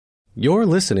You're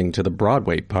listening to the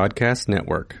Broadway Podcast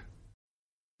Network.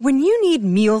 When you need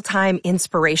mealtime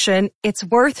inspiration, it's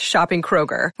worth shopping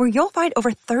Kroger, where you'll find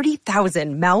over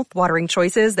 30,000 mouth-watering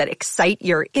choices that excite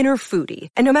your inner foodie.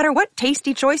 And no matter what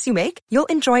tasty choice you make, you'll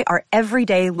enjoy our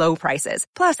everyday low prices,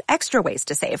 plus extra ways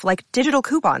to save, like digital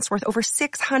coupons worth over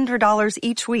 $600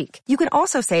 each week. You can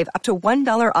also save up to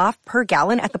 $1 off per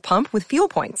gallon at the pump with fuel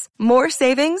points. More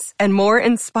savings and more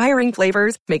inspiring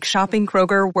flavors make shopping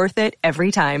Kroger worth it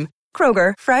every time.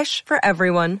 Kroger, fresh for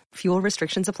everyone. Fuel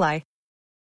restrictions apply.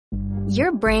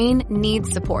 Your brain needs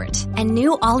support, and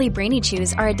new Ollie Brainy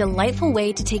Chews are a delightful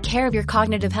way to take care of your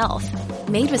cognitive health.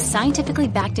 Made with scientifically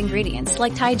backed ingredients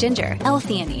like Thai ginger,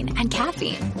 L-theanine, and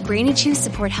caffeine, Brainy Chews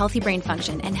support healthy brain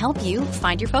function and help you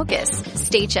find your focus,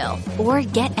 stay chill, or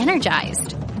get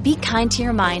energized. Be kind to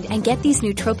your mind and get these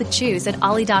nootropic chews at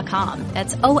ollie.com.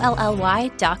 That's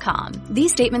OLLY.com.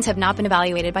 These statements have not been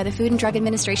evaluated by the Food and Drug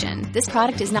Administration. This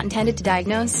product is not intended to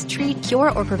diagnose, treat,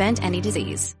 cure, or prevent any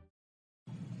disease.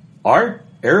 Art,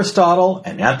 Aristotle,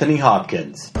 and Anthony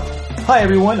Hopkins. Hi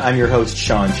everyone, I'm your host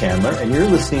Sean Chandler, and you're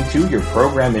listening to Your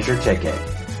Program is Your Ticket,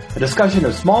 a discussion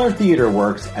of smaller theater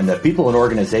works and the people and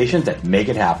organizations that make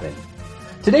it happen.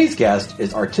 Today's guest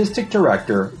is Artistic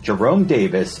Director Jerome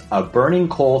Davis of Burning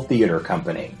Coal Theater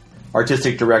Company.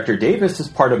 Artistic Director Davis is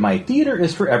part of my Theater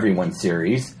is for Everyone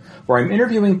series, where I'm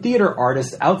interviewing theater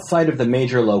artists outside of the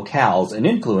major locales and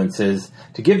influences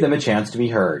to give them a chance to be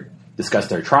heard, discuss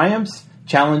their triumphs,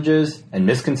 challenges, and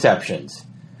misconceptions.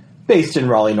 Based in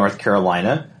Raleigh, North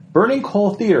Carolina, Burning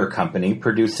Coal Theater Company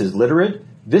produces literate,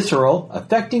 visceral,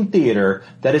 affecting theater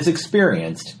that is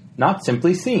experienced, not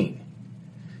simply seen.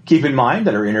 Keep in mind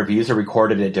that our interviews are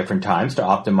recorded at different times to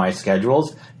optimize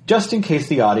schedules, just in case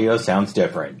the audio sounds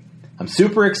different. I'm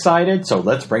super excited, so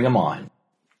let's bring them on.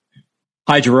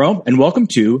 Hi, Jerome, and welcome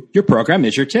to Your Program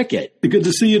is Your Ticket. Good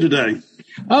to see you today.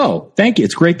 Oh, thank you.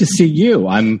 It's great to see you.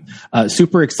 I'm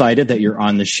super excited that you're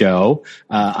on the show.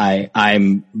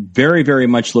 I'm very, very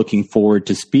much looking forward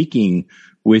to speaking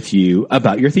with you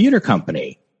about your theater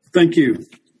company. Thank you.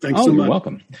 Thanks so much. You're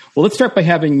welcome. Well, let's start by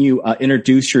having you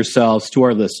introduce yourselves to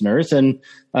our listeners and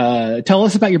tell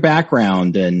us about your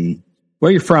background and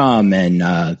where you're from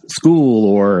and school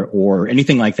or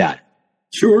anything like that.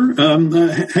 Sure.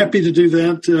 Happy to do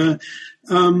that.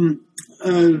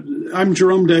 I'm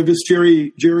Jerome Davis.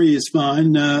 Jerry is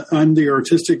fine. I'm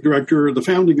the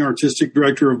founding artistic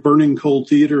director of Burning Coal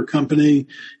Theater Company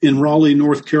in Raleigh,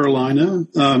 North Carolina.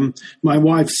 My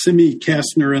wife, Simi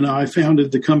Kastner, and I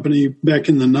founded the company back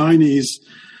in the 90s.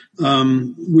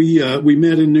 We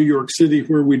met in New York City,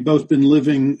 where we'd both been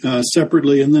living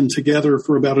separately and then together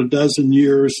for about a dozen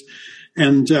years.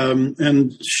 And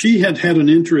she had an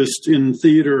interest in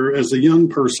theater as a young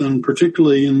person,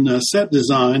 particularly in set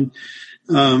design.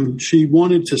 She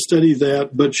wanted to study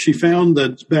that, but she found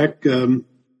that back,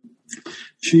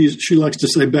 she likes to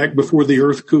say back before the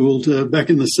earth cooled, back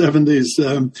in the 70s,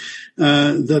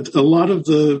 that a lot of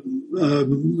the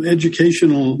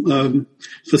educational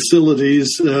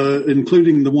facilities,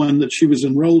 including the one that she was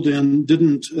enrolled in,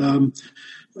 didn't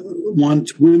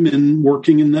want women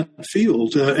working in that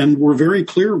field, and were very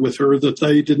clear with her that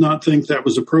they did not think that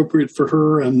was appropriate for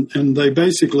her, and they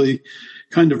basically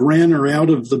kind of ran her out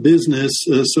of the business.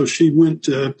 So she went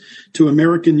to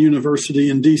American University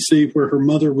in D.C., where her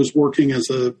mother was working as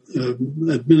a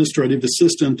administrative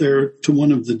assistant there to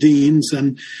one of the deans.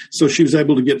 And so she was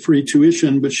able to get free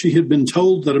tuition, but she had been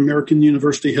told that American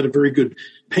University had a very good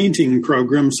painting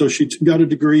program. So she got a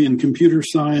degree in computer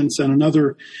science and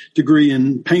another degree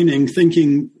in painting,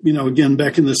 thinking, again,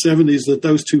 back in the 70s, that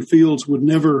those two fields would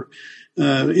never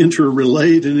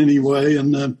interrelate in any way.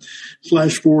 And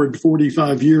flash forward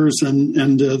 45 years and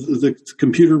the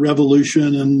computer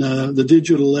revolution and the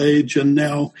digital age, and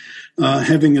now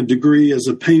having a degree as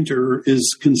a painter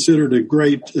is considered a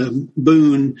great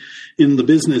boon in the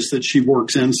business that she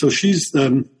works in. So she's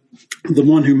the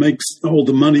one who makes all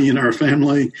the money in our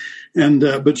family, and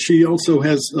but she also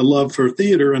has a love for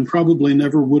theater and probably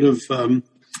never would have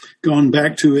gone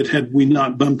back to it had we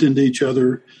not bumped into each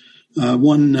other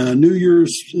one New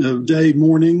Year's Day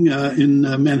morning in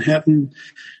Manhattan.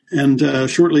 And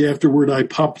shortly afterward, I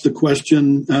popped the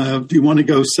question, do you want to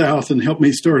go south and help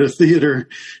me start a theater?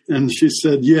 And she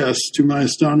said yes, to my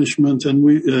astonishment. And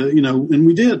we, and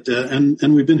we did.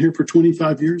 And we've been here for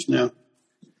 25 years now.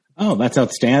 Oh, that's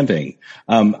outstanding.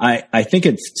 I think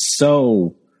it's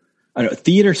so,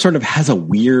 theater sort of has a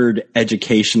weird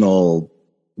educational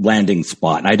landing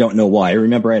spot. And I don't know why. I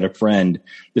remember I had a friend,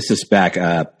 this is back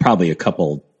probably a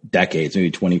couple decades, maybe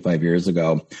 25 years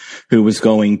ago, who was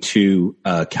going to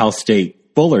Cal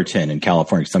State Fullerton in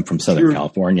California, because I'm from Southern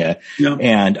California. Yeah.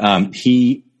 And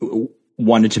he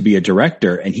wanted to be a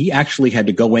director, and he actually had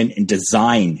to go in and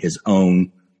design his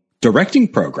own directing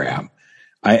program.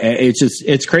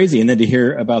 It's crazy. And then to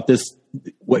hear about this,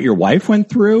 what your wife went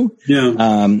through.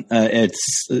 Yeah.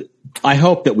 I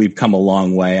hope that we've come a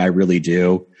long way. I really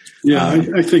do. Yeah,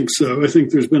 I think so. I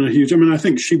think there's been I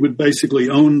think she would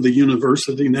basically own the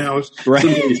university now. Right.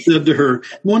 Somebody said to her,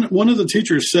 one of the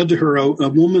teachers said to her, a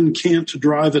woman can't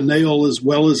drive a nail as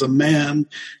well as a man.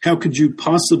 How could you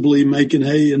possibly make an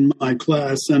A in my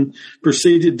class? And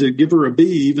proceeded to give her a B,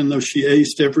 even though she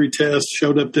aced every test,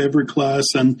 showed up to every class,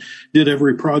 and did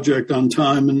every project on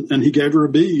time. And he gave her a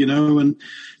B, And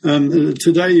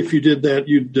today, if you did that,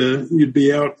 you'd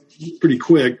be out pretty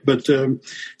quick. But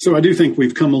so I do think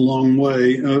we've come a long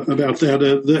way about that.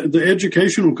 The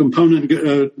educational component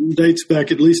dates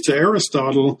back at least to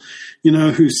Aristotle,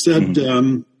 who said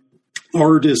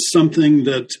art is something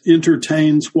that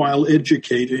entertains while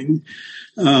educating.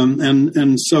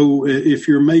 And so if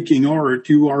you're making art,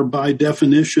 you are by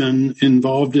definition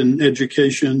involved in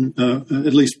education,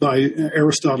 at least by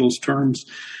Aristotle's terms,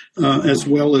 as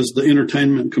well as the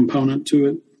entertainment component to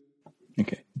it.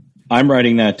 Okay. I'm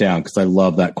writing that down because I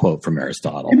love that quote from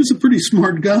Aristotle. He was a pretty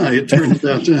smart guy, it turns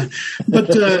out.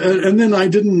 And then I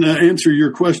didn't answer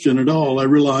your question at all. I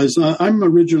realized I'm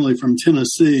originally from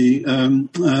Tennessee,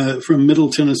 from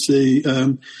Middle Tennessee.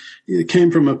 It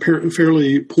came from a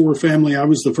fairly poor family. I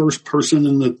was the first person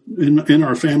in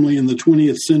our family in the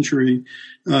 20th century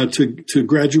to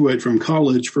graduate from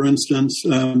college. For instance,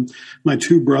 my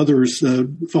two brothers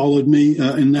followed me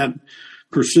in that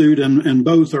pursuit, and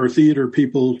both are theater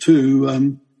people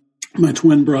too. My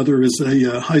twin brother is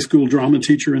a high school drama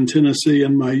teacher in Tennessee,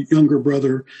 and my younger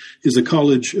brother is a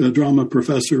college drama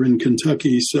professor in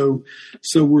Kentucky. So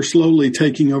we're slowly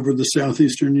taking over the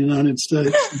southeastern United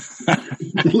States,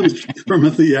 at least from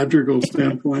a theatrical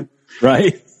standpoint.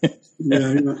 Right.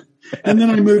 Yeah. And then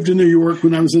I moved to New York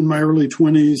when I was in my early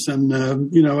 20s, and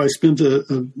I spent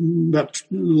about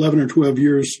 11 or 12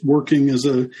 years working as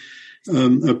an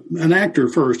actor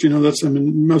first.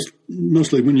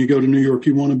 Mostly when you go to New York,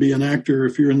 you want to be an actor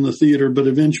if you're in the theater. But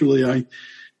eventually I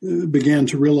began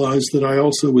to realize that I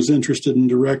also was interested in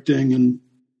directing.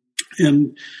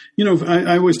 And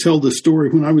I always tell this story.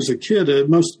 When I was a kid,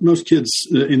 most kids,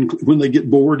 when they get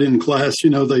bored in class,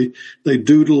 they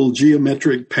doodle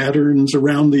geometric patterns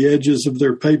around the edges of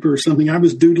their paper or something. I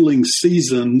was doodling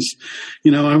seasons.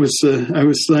 I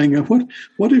was saying,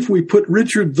 what if we put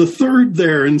Richard III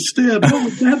there instead? What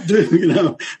would that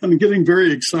do? I'm getting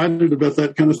very excited about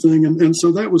that kind of thing. And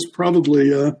so that was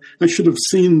probably, I should have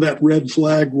seen that red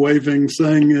flag waving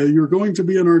saying, you're going to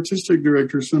be an artistic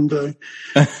director someday.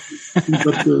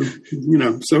 But,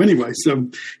 so anyway,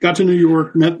 got to New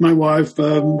York, met my wife,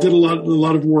 did a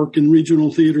lot of work in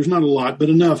regional theaters, not a lot, but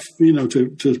enough,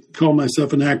 to call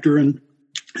myself an actor. And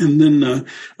then,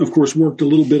 of course, worked a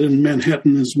little bit in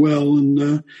Manhattan as well.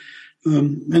 And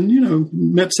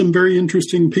met some very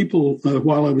interesting people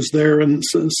while I was there, and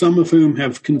some of whom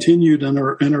have continued and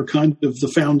are kind of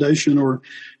the foundation or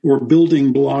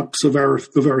building blocks of our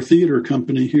theater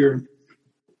company here.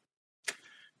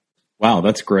 Wow,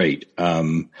 that's great.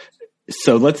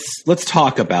 So let's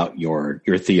talk about your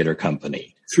theater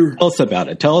company. Sure. Tell us about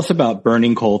it. Tell us about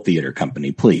Burning Coal Theater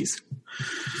Company, please.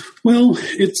 Well,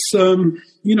 it's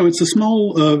it's a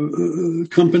small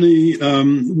company.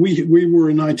 We were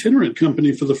an itinerant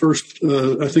company for the first,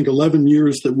 I think, 11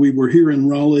 years that we were here in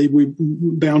Raleigh. We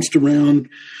bounced around,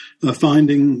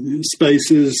 finding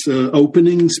spaces,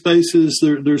 opening spaces.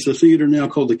 There's a theater now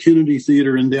called the Kennedy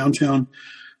Theater in downtown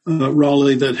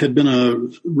Raleigh that had been a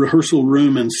rehearsal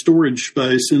room and storage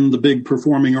space in the big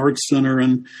Performing Arts Center,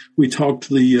 and we talked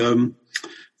the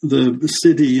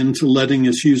city into letting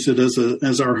us use it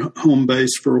as our home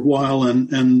base for a while,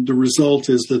 and the result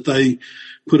is that they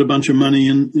put a bunch of money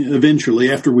in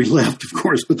eventually after we left, of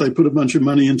course, but they put a bunch of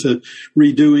money into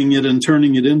redoing it and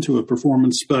turning it into a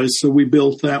performance space. So we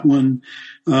built that one.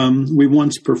 We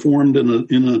once performed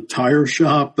in a tire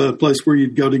shop, a place where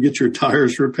you'd go to get your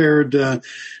tires repaired. Did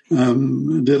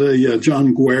a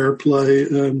John Guare play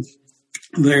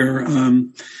there,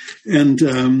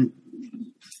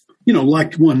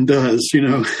 like one does,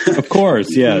 Of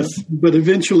course, yes. But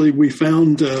eventually we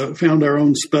found our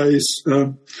own space.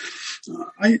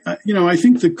 I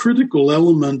think the critical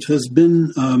element has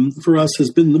been for us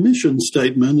has been the mission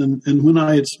statement. And when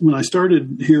I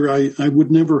started here, I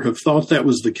would never have thought that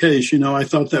was the case. I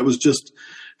thought that was just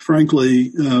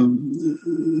frankly,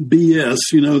 BS,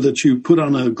 that you put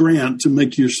on a grant to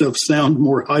make yourself sound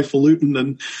more highfalutin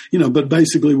than, but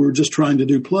basically we're just trying to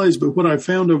do plays. But what I've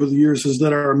found over the years is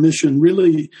that our mission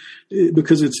really,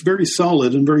 because it's very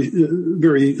solid and very,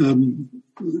 very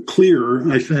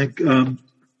clear, I think,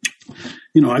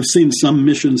 I've seen some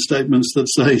mission statements that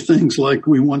say things like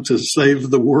we want to save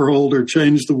the world or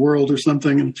change the world or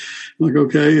something. And I'm like,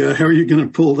 okay, how are you going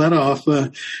to pull that off?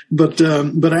 But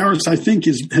ours, I think,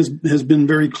 has been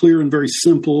very clear and very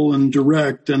simple and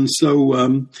direct. And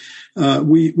so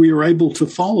we are able to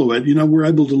follow it. We're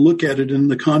able to look at it in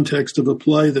the context of a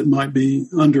play that might be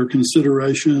under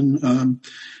consideration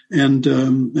and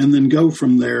then go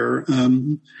from there.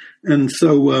 And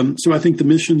so I think the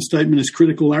mission statement is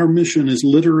critical. Our mission is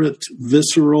literate,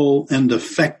 visceral, and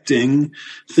affecting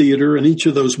theater, and each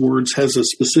of those words has a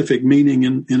specific meaning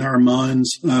in our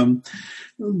minds.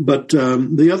 But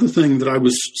the other thing that I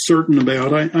was certain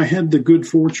about, I had the good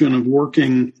fortune of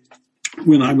working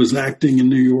when I was acting in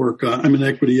New York. I'm an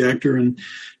equity actor, and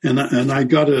I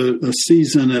got a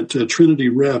season at Trinity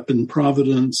Rep in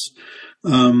Providence.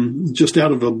 Just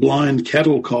out of a blind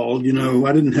cattle call.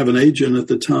 I didn't have an agent at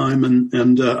the time,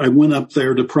 and I went up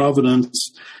there to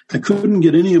Providence. I couldn't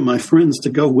get any of my friends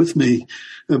to go with me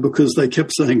because they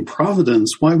kept saying,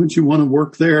 Providence, why would you want to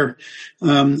work there?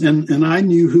 And I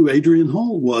knew who Adrian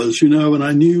Hall was, and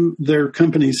I knew their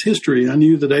company's history. I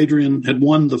knew that Adrian had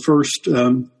won the first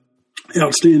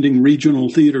Outstanding Regional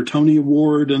Theater Tony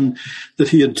Award, and that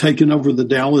he had taken over the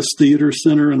Dallas Theater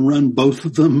Center and run both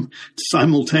of them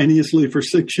simultaneously for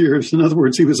 6 years. In other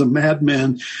words, he was a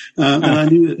madman. And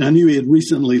I knew he had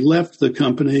recently left the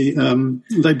company.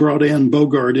 They brought Ann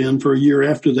Bogart in for a year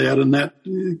after that, and that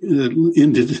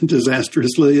ended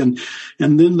disastrously. And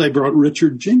then they brought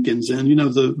Richard Jenkins in,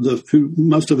 who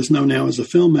most of us know now as a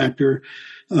film actor.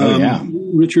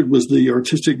 Richard was the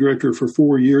artistic director for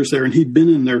 4 years there, and he'd been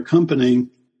in their company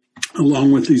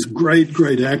along with these great,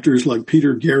 great actors like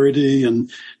Peter Garrity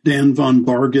and Dan von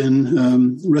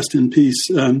Bargen, rest in peace,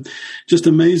 just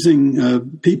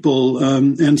amazing people.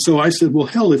 And so I said, well,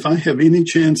 hell, if I have any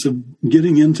chance of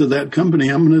getting into that company,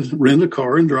 I'm going to rent a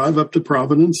car and drive up to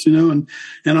Providence, and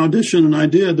audition. And I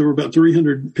did. There were about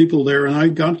 300 people there, and I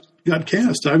got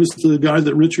cast. I was the guy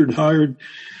that Richard hired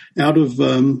out of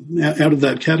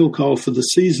that cattle call for the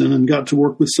season, and got to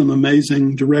work with some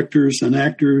amazing directors and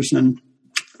actors,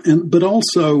 but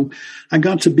also I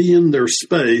got to be in their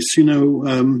space. I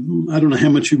don't know how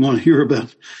much you want to hear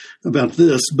about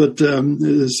this, but Eugene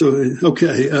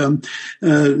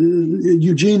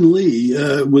Lee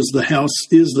is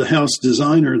the house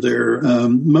designer there.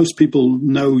 Most people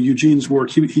know Eugene's work.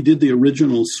 He did the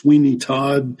original Sweeney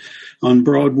Todd on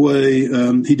Broadway.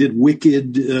 He did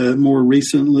Wicked more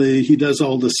recently. He does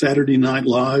all the Saturday Night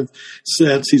Live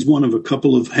sets. He's one of a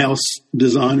couple of house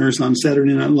designers on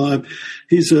Saturday Night Live.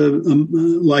 He's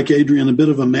like Adrian, a bit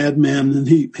of a madman, and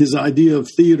his idea of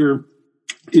theater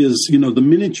is, the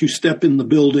minute you step in the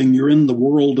building, you're in the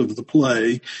world of the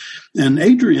play. And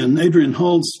Adrian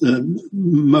Hall's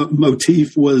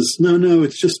motif was, no,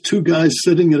 it's just two guys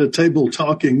sitting at a table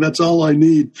talking. That's all I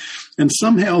need. And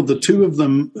somehow the two of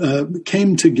them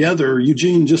came together,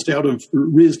 Eugene just out of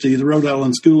RISD, the Rhode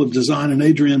Island School of Design, and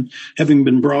Adrian having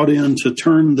been brought in to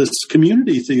turn this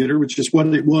community theater, which is what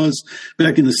it was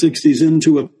back in the 60s,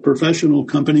 into a professional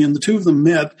company. And the two of them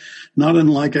met, not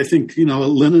unlike, I think,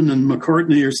 Lennon and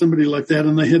McCartney or somebody like that,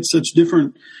 and they had such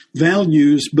different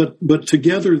values, but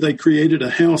together they created a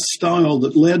house style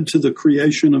that led to the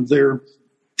creation of their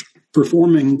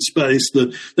performing space.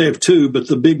 They have two, but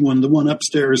the big one, the one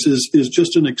upstairs, is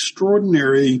just an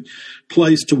extraordinary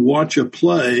place to watch a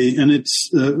play, and it's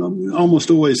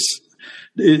almost always,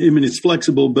 it's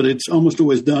flexible, but it's almost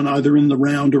always done either in the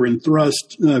round or in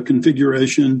thrust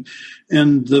configuration.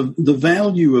 And the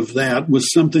value of that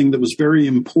was something that was very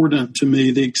important to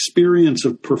me. The experience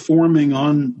of performing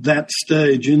on that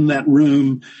stage in that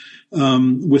room,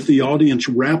 with the audience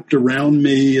wrapped around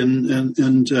me,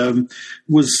 and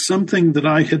was something that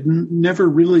I had never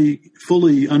really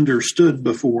fully understood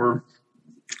before.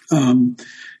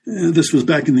 This was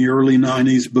back in the early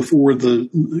 90s, before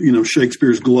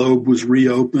Shakespeare's Globe was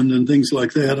reopened and things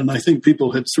like that. And I think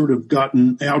people had sort of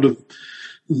gotten out of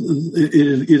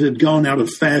it had gone out of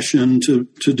fashion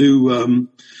to do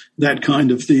that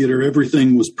kind of theater.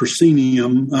 Everything was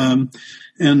proscenium.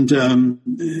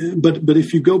 But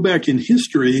if you go back in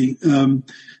history,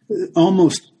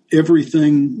 almost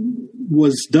everything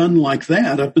was done like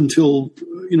that up until,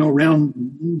 around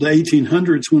the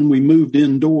 1800s when we moved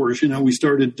indoors. We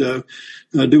started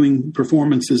doing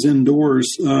performances indoors.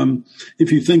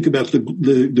 If you think about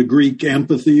the Greek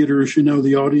amphitheaters,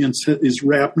 the audience is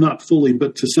wrapped, not fully,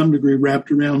 but to some degree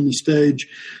wrapped around the stage.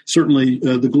 Certainly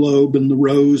the Globe and the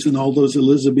Rose and all those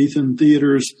Elizabethan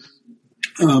theaters,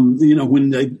 when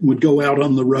they would go out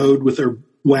on the road with their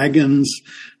wagons,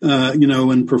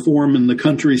 and perform in the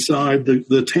countryside.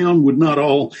 The town would not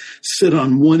all sit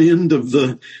on one end of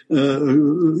the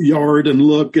yard and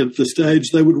look at the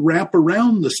stage. They would wrap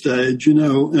around the stage,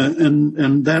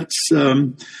 and that's,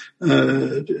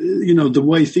 the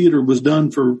way theater was done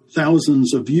for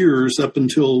thousands of years up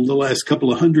until the last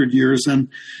couple of hundred years. And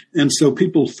so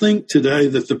people think today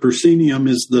that the proscenium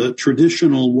is the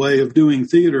traditional way of doing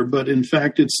theater, but in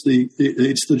fact, it's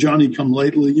the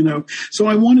Johnny-come-lately, So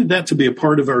I wanted that to be a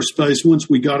part of our space once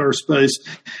we got our space.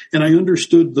 And I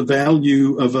understood the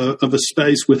value of a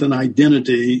space with an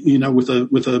identity, with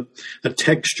a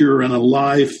texture and a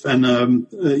life and,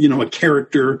 a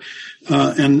character.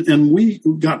 And we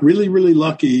got really, really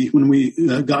lucky when we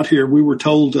got here. We were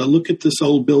told, look at this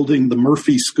old building, the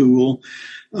Murphy School.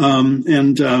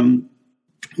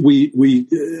 We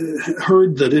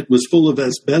heard that it was full of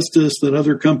asbestos, that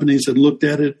other companies had looked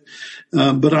at it.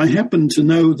 But I happen to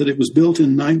know that it was built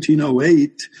in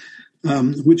 1908,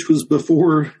 which was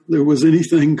before there was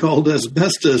anything called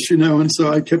asbestos, and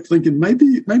so I kept thinking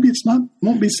maybe it's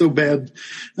won't be so bad.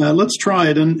 Let's try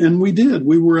it. And we did.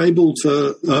 We were able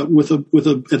to,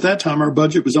 at that time, our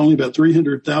budget was only about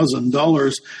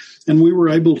 $300,000. And we were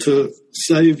able to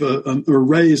save or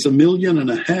raise $1.5 million,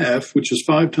 which is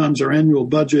 5 times our annual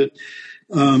budget,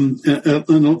 and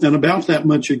about that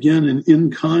much again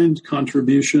in kind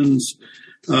contributions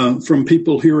from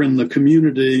people here in the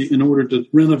community in order to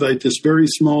renovate this very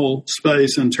small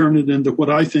space and turn it into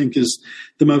what I think is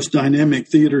the most dynamic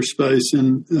theater space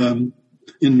in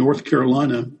North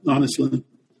Carolina. Honestly,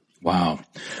 wow,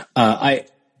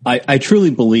 I truly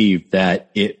believe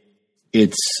that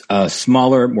it's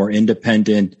smaller, more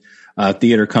independent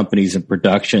theater companies and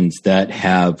productions that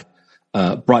have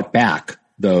brought back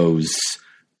those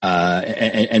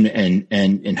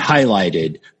and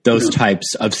highlighted those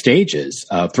types of stages,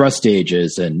 thrust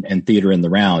stages and theater in the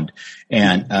round.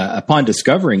 And upon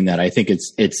discovering that, I think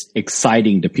it's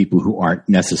exciting to people who aren't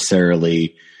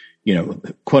necessarily,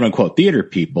 quote unquote theater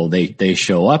people. They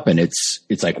show up and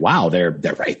it's like, wow, they're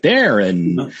right there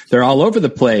and they're all over the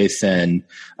place. And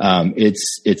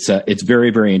it's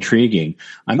very, very intriguing.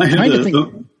 I had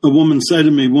a woman say to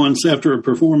me once after a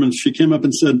performance, she came up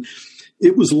and said,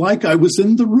 it was like I was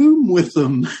in the room with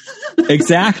them.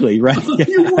 Exactly. Right.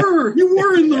 You were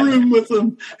in the room with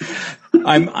them.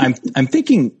 I'm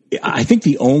thinking, I think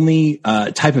the only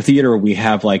type of theater we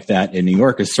have like that in New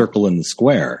York is Circle in the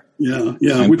Square.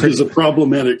 Yeah, which is a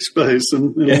problematic space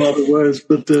in a lot of ways,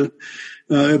 but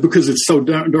because it's so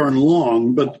darn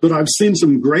long. But I've seen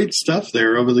some great stuff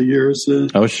there over the years.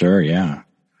 Oh, sure, yeah.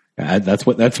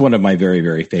 That's one of my very,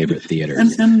 very favorite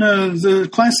theaters. And the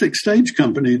Classic Stage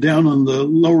Company down on the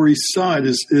Lower East Side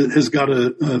has got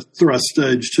a thrust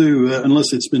stage too,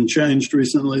 unless it's been changed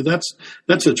recently.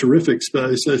 That's a terrific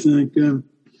space, I think.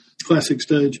 Classic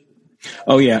Stage.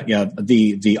 Oh yeah.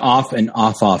 The off and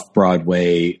off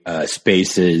Broadway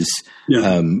spaces.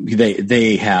 Yeah.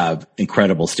 They have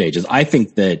incredible stages. I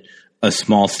think that a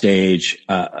small stage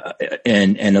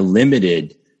and a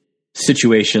limited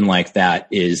situation like that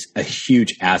is a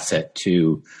huge asset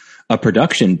to a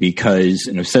production because,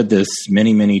 and I've said this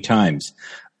many, many times,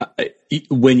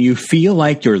 when you feel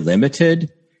like you're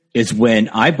limited is when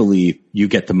I believe you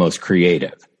get the most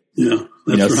creative. Yeah.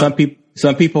 That's right.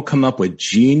 Some people come up with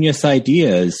genius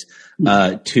ideas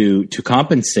to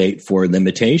compensate for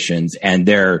limitations, and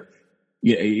they're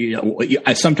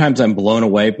sometimes I'm blown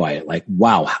away by it. Like,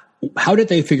 wow, how did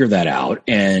they figure that out?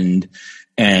 And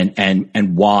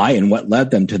why and what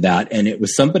led them to that? And it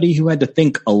was somebody who had to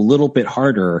think a little bit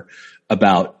harder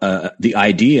about the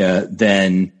idea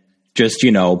than just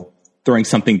throwing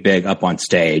something big up on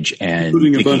stage and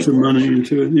putting a bunch of money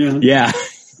into it. Yeah. Yeah.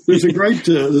 There's a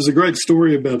great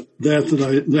story about that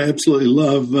I absolutely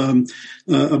love,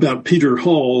 about Peter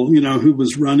Hall, who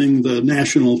was running the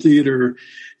National Theater.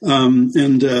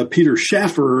 And Peter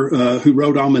Schaffer, who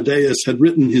wrote Amadeus, had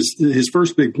written his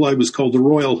first big play was called The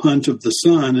Royal Hunt of the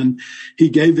Sun. And he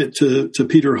gave it to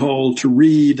Peter Hall to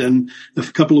read. And a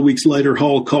couple of weeks later,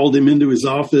 Hall called him into his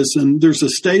office. And there's a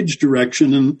stage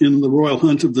direction in The Royal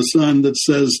Hunt of the Sun that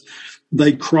says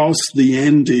they cross the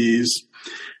Andes.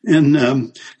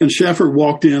 And Schaffer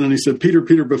walked in and he said, Peter,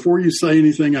 before you say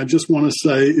anything, I just want to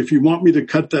say, if you want me to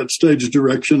cut that stage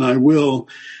direction, I will.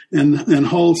 And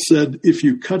Hall said, if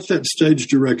you cut that stage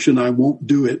direction, I won't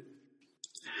do it.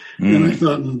 And I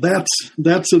thought,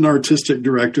 that's an artistic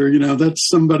director. You know, that's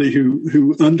somebody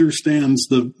who understands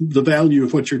the value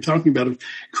of what you're talking about, of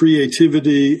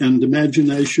creativity and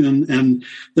imagination, and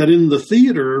that in the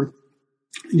theater,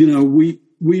 you know,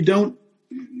 we don't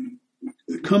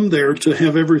come there to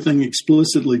have everything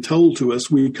explicitly told to us.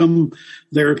 We come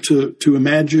there to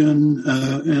imagine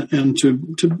and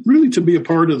to really to be a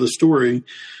part of the story.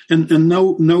 And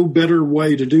no better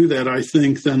way to do that, I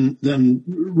think, than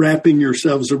wrapping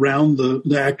yourselves around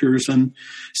the actors. And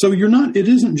so it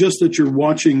isn't just that you're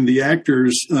watching the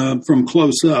actors from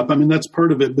close up. I mean, that's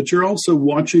part of it, but you're also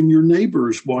watching your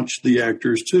neighbors watch the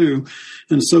actors too.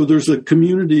 And so there's a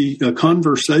community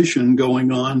conversation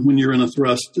going on when you're in a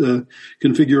thrust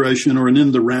configuration or an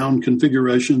in the round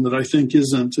configuration that I think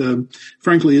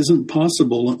frankly isn't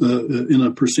possible in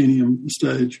a proscenium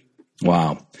stage.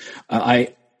 Wow.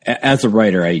 As a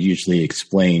writer, I usually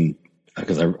explain,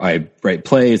 because I write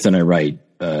plays and I write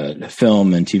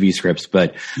film and TV scripts,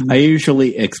 but I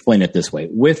usually explain it this way.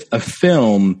 With a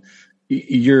film,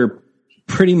 you're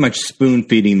pretty much spoon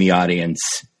feeding the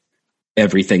audience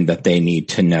everything that they need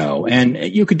to know. And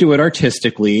you could do it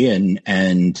artistically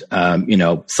and you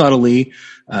know, subtly.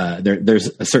 There's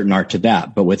a certain art to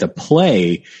that. But with a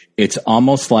play, it's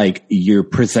almost like you're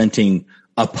presenting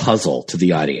a puzzle to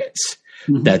the audience.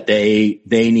 Mm-hmm. That they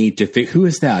need to figure, who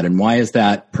is that and why is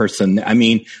that person? I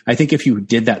mean, I think if you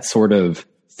did that sort of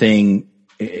thing,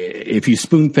 if you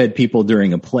spoon fed people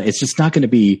during a play, it's just not going to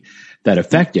be that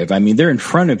effective. I mean, they're in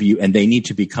front of you and they need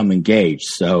to become engaged.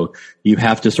 So you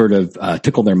have to sort of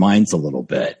tickle their minds a little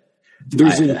bit.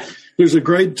 There's a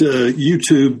great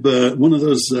YouTube, one of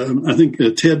those, I think,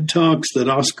 TED Talks that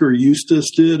Oscar Eustis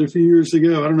did a few years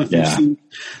ago. I don't know if you've seen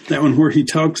that one, where he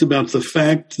talks about the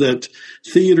fact that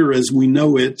theater as we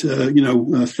know it,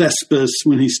 Thespis,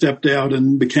 when he stepped out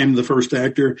and became the first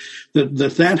actor,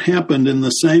 that happened in the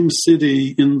same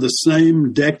city in the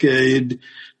same decade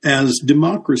as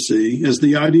democracy, as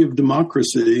the idea of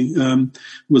democracy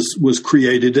was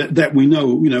created, that we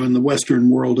know, in the Western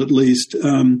world at least.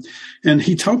 And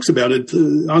he talks about it.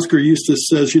 Oscar Eustis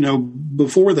says,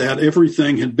 before that,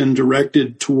 everything had been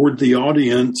directed toward the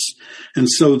audience, and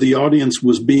so the audience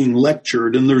was being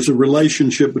lectured, and there's a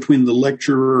relationship between the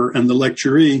lecturer and the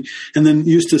lecturee. And then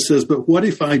Eustis says, but what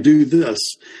if I do this?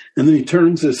 And then he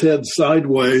turns his head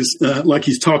sideways, like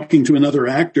he's talking to another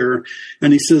actor.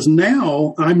 And he says,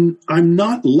 now I'm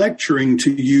not lecturing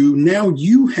to you. Now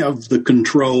you have the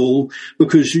control,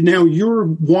 because now you're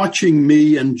watching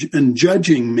me and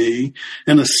judging me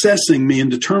and assessing me and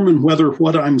determine whether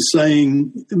what I'm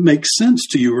saying makes sense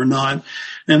to you or not.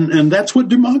 And that's what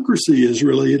democracy is,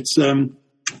 really.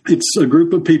 It's a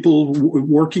group of people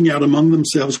working out among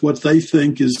themselves what they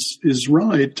think is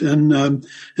right and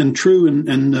true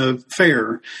and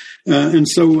fair. And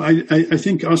so I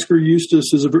think Oscar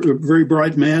Eustis is a very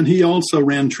bright man. He also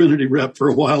ran Trinity Rep for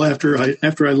a while after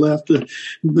I left.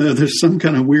 There's some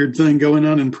kind of weird thing going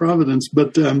on in Providence,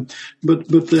 but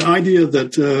the idea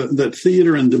that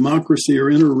theater and democracy are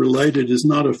interrelated is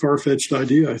not a far-fetched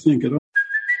idea, I think, at all.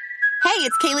 Hey,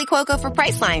 it's Kaylee Cuoco for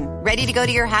Priceline. Ready to go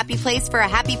to your happy place for a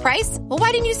happy price? Well,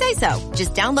 why didn't you say so?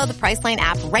 Just download the Priceline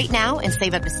app right now and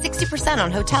save up to 60%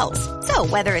 on hotels. So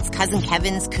whether it's Cousin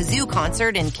Kevin's Kazoo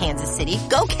Concert in Kansas City,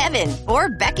 go Kevin, or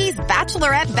Becky's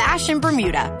Bachelorette Bash in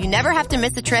Bermuda, you never have to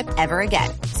miss a trip ever again.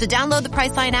 So download the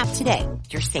Priceline app today.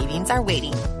 Your savings are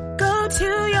waiting. Go to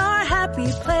your happy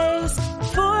place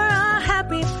for a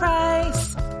happy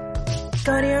price.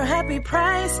 Go to your happy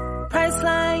price,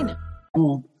 Priceline.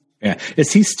 Oh. Yeah.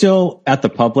 Is he still at the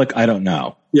Public? I don't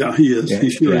know. Yeah, he is.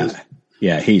 He sure is.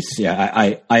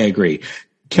 Yeah, I agree.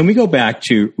 Can we go back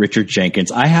to Richard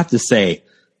Jenkins? I have to say,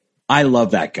 I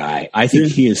love that guy. I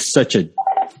think he is such a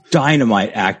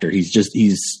dynamite actor.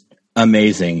 He's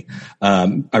amazing.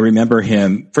 I remember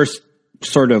him first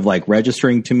sort of like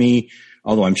registering to me,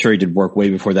 although I'm sure he did work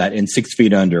way before that, in 6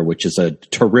 Feet Under, which is a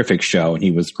terrific show. And he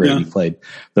was great. Yeah. He played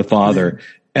the father. Yeah.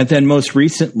 And then most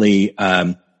recently,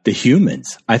 The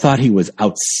Humans. I thought he was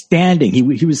outstanding.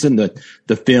 He was in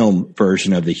the film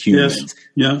version of The Humans.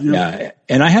 Yes. Yeah.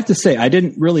 And I have to say, I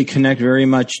didn't really connect very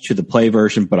much to the play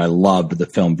version, but I loved the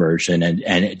film version, and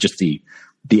it just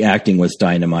the acting was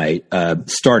dynamite,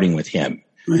 starting with him.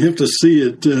 I have to see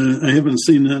it. I haven't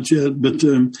seen that yet, but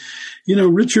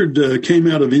Richard came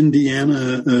out of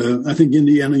Indiana, I think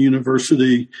Indiana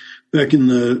University, back in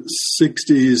the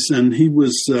 60s, and he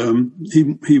was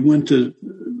he went to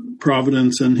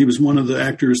Providence, and he was one of the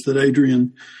actors that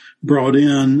Adrian brought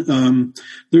in.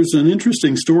 There's an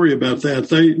interesting story about that.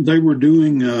 They were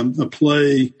doing a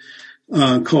play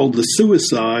called The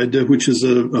Suicide, which is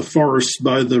a farce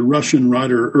by the Russian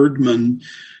writer Erdman.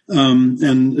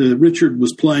 And Richard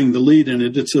was playing the lead in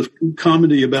it. It's a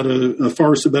comedy about a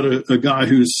farce about a guy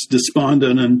who's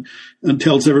despondent and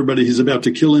tells everybody he's about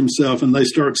to kill himself, and they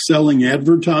start selling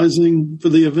advertising for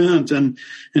the event. And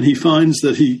he finds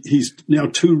that he's now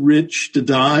too rich to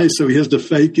die, so he has to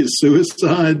fake his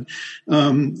suicide.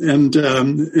 And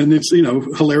it's,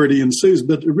 hilarity ensues.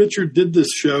 But Richard did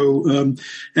this show,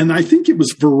 and I think it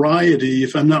was Variety,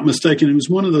 if I'm not mistaken. It was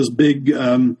one of those big,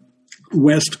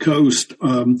 West Coast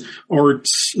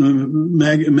arts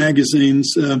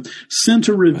magazines sent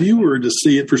a reviewer to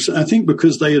see it I think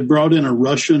because they had brought in a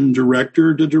Russian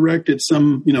director to direct it,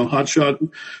 some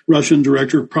hotshot Russian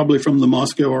director, probably from the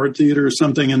Moscow Art Theater or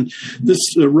something. And this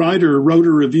writer wrote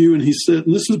a review, and he said,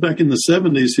 and this was back in the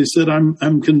 70s. He said,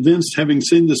 "I'm convinced, having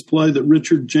seen this play, that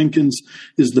Richard Jenkins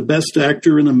is the best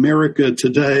actor in America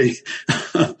today,"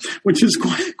 which is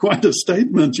quite a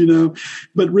statement,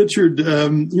 But Richard,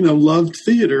 loved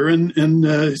theater, and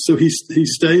so he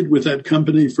stayed with that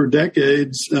company for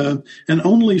decades, and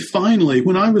only finally,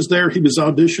 when I was there, he was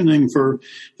auditioning for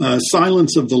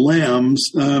Silence of the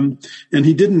Lambs, and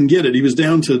he didn't get it. He was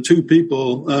down to two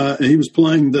people. He was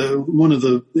playing one of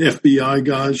the FBI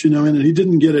guys, and he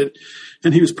didn't get it.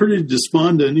 And he was pretty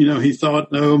despondent. He thought,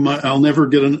 I'll never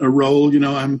get a role.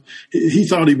 He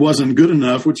thought he wasn't good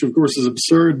enough, which of course is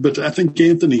absurd. But I think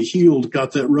Anthony Heald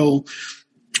got that role.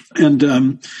 And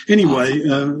anyway,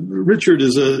 Richard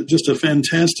is just a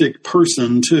fantastic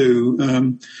person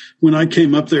too. When I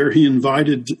came up there, he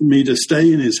invited me to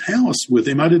stay in his house with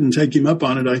him. I didn't take him up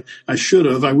on it. I should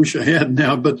have. I wish I had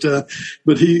now. But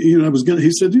he,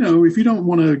 he said, if you don't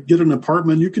want to get an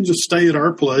apartment, you can just stay at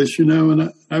our place,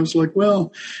 And I was like,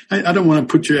 well, I don't want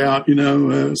to put you out,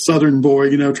 Southern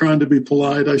boy, trying to be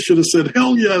polite. I should have said,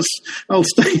 hell yes, I'll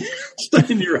stay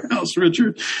in your house,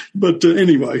 Richard. But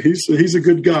anyway, he's a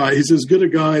good guy. He's as good a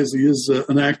guy as he is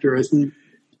an actor, I think.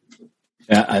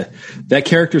 That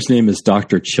character's name is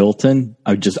Dr. Chilton.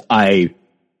 I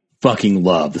fucking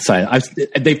love the side.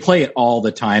 They play it all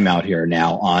the time out here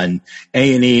now on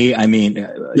A&E. I mean,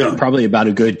 probably about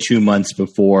a good 2 months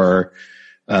before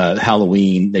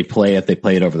Halloween, they play it. They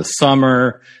play it over the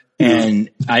summer. And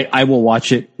I will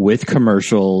watch it with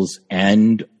commercials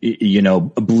and,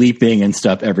 bleeping and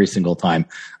stuff every single time.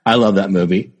 I love that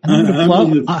movie. I'm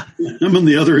on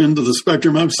the other end of the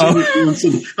spectrum. I've seen it once,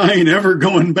 and I ain't ever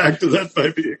going back to that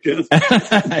baby again.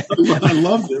 I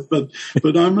loved it,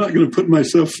 but I'm not going to put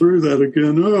myself through that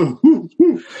again.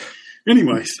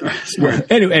 Anyway, sorry.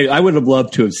 Anyway, I would have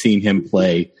loved to have seen him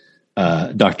play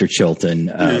Dr.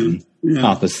 Chilton.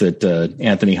 Opposite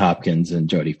Anthony Hopkins and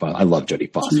Jodie Foster. I love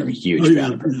Jodie Foster. I'm a huge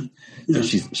fan of her. Yeah.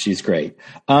 She's great.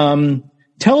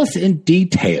 Tell us in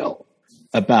detail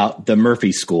about the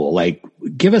Murphy School. Like,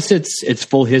 give us its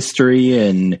full history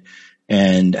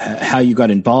and how you got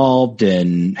involved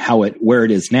and where it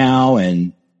is now.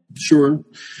 And sure.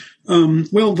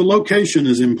 Well, the location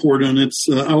is important. It's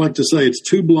I like to say it's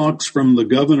 2 blocks from the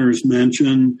governor's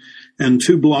mansion and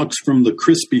 2 blocks from the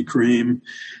Krispy Kreme.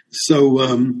 So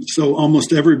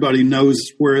almost everybody knows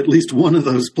where at least one of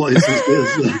those places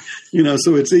is,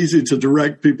 so it's easy to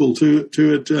direct people to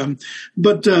it.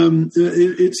 But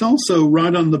it's also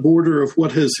right on the border of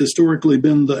what has historically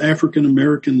been the African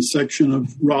American section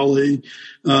of Raleigh,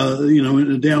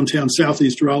 in downtown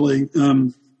Southeast Raleigh.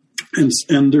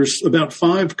 And there's about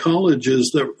 5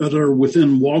 colleges that are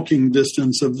within walking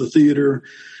distance of the theater,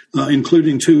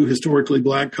 including 2 historically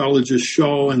black colleges,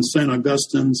 Shaw and St.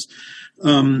 Augustine's.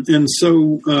 And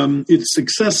so it's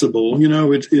accessible.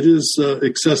 It is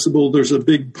accessible. There's a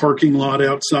big parking lot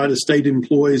outside, a state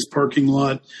employees parking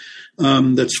lot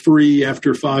that's free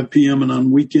after 5 p.m. and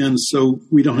on weekends, so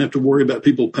we don't have to worry about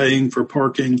people paying for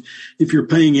parking. If you're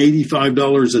paying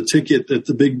 $85 a ticket at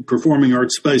the big performing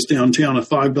arts space downtown, a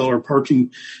 $5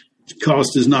 parking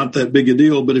cost is not that big a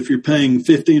deal. But if you're paying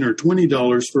 $15 or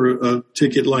 $20 for a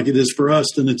ticket like it is for us,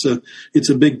 then it's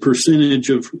a big percentage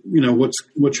of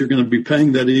what you're going to be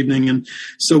paying that evening. And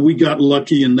so we got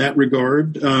lucky in that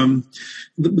regard.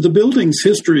 The building's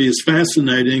history is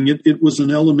fascinating. It was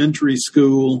an elementary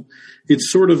school.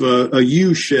 It's sort of a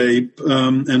U shape,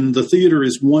 and the theater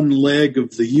is one leg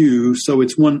of the U, so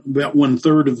it's about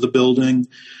 1/3 of the building.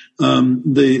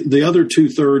 The other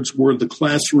 2/3 were the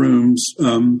classrooms,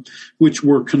 which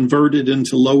were converted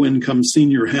into low-income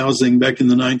senior housing back in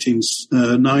the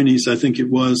 1990s, I think it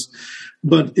was.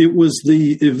 But it was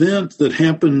the event that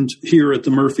happened here at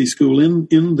the Murphy School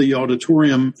in the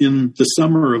auditorium in the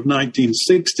summer of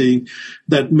 1960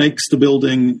 that makes the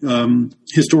building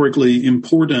historically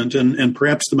important and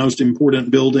perhaps the most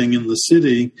important building in the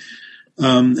city.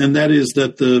 And that is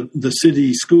that the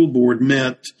city school board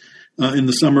met in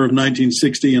the summer of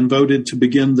 1960 and voted to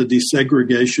begin the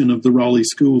desegregation of the Raleigh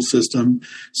school system.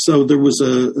 So there was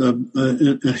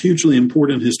a hugely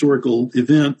important historical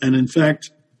event. And in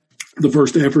fact, the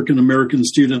first African-American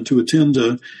student to attend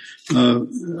a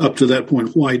up to that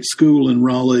point white school in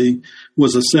Raleigh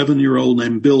was a 7-year-old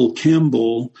named Bill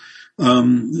Campbell,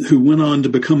 who went on to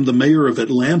become the mayor of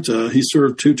Atlanta. He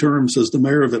served 2 terms as the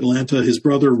mayor of Atlanta. His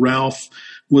brother Ralph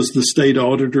was the state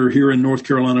auditor here in North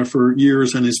Carolina for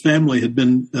years, and his family had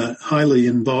been highly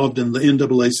involved in the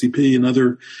NAACP and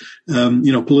other,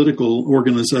 political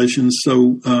organizations.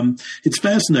 So it's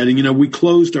fascinating. We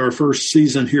closed our first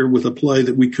season here with a play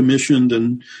that we commissioned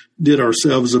and did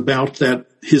ourselves about that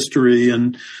history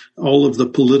and all of the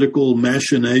political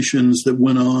machinations that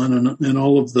went on and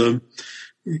all of the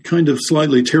kind of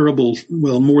slightly terrible,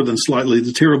 well, more than slightly,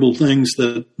 the terrible things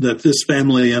that this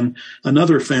family and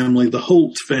another family, the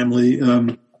Holt family,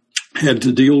 had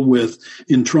to deal with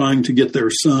in trying to get their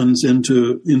sons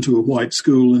into a white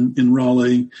school in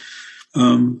Raleigh.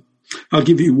 I'll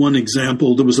give you one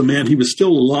example. There was a man, he was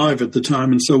still alive at the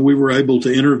time, and so we were able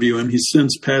to interview him. He's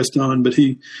since passed on, but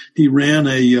he ran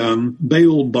a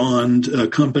bail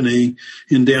bond company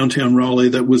in downtown Raleigh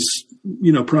that was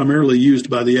primarily used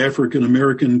by the African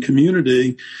American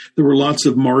community. There were lots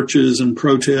of marches and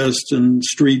protests and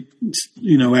street,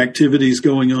 activities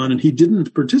going on, and he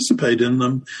didn't participate in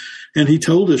them. And he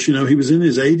told us, he was in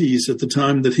his 80s at the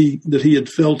time that he had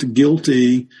felt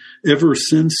guilty ever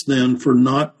since then for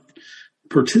not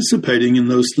participating in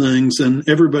those things. And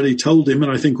everybody told him, and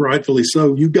I think rightfully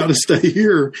so, you got to stay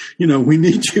here. We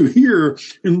need you here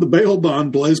in the bail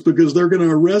bond place because they're going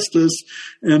to arrest us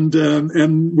and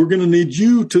we're going to need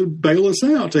you to bail us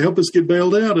out, to help us get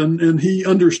bailed out. And he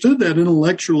understood that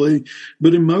intellectually,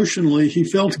 but emotionally he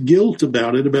felt guilt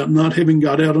about it, about not having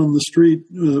got out on the street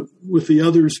with the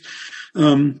others.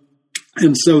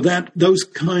 And so those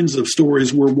kinds of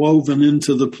stories were woven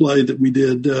into the play that we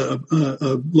did.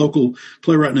 A local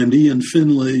playwright named Ian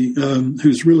Finley,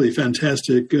 who's really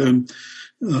fantastic,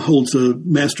 holds a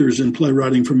master's in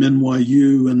playwriting from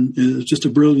NYU and is just a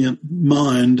brilliant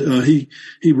mind.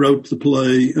 He wrote the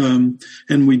play,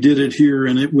 and we did it here,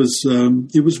 and it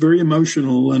was very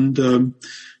emotional and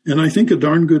I think a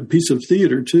darn good piece of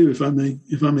theater too, if I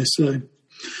may say.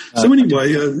 So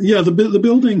anyway, the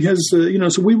building has,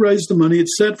 so we raised the money.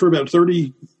 It's set for about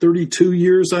 32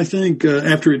 years, I think,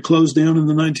 after it closed down in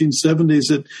the 1970s.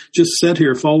 It just sat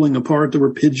here falling apart. There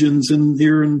were pigeons in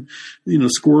here and,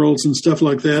 squirrels and stuff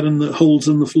like that, and the holes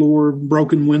in the floor,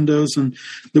 broken windows, and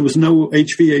there was no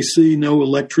HVAC, no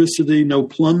electricity, no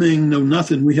plumbing, no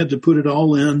nothing. We had to put it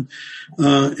all in.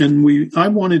 And I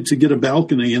wanted to get a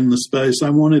balcony in the space.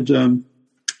 I wanted,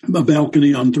 a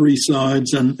balcony on 3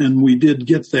 sides, and we did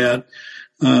get that.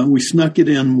 We snuck it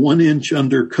in 1 inch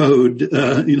under code.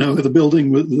 The building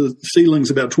with the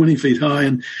ceiling's about 20 feet high,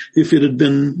 and if it had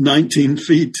been 19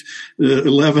 feet,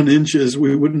 11 inches,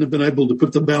 we wouldn't have been able to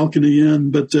put the balcony in,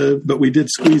 but we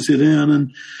did squeeze it in.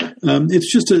 And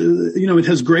it's just it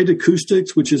has great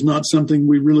acoustics, which is not something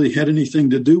we really had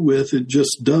anything to do with. It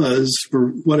just does for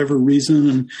whatever reason.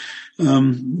 And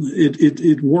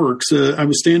it works. I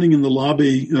was standing in the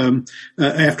lobby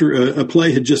after a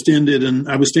play had just ended, and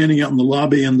I was standing out in the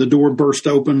lobby, and the door burst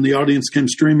open. The audience came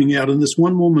streaming out, and this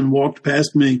one woman walked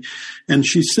past me, and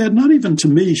she said, not even to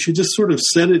me, she just sort of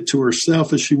said it to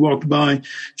herself as she walked by.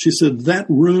 She said, "That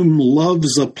room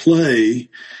loves a play."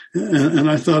 And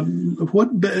I thought,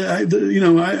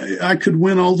 I could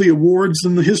win all the awards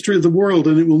in the history of the world,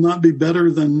 and it will not be better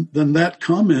than that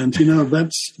comment.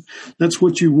 That's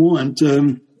what you want.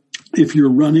 If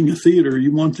you're running a theater,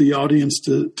 you want the audience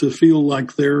to feel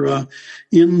like they're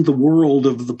in the world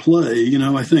of the play,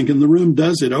 I think. And the room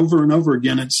does it over and over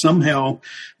again. It somehow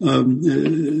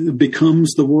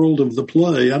becomes the world of the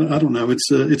play. I don't know.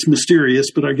 It's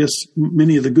mysterious, but I guess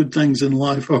many of the good things in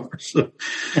life are. So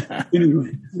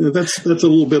anyway, that's a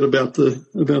little bit about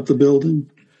the building.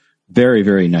 Very,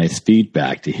 very nice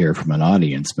feedback to hear from an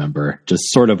audience member, just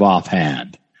sort of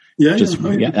offhand.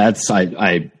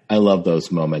 I love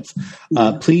those moments.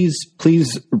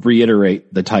 Please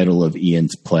reiterate the title of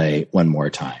Ian's play one more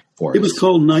time for us. It was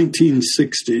called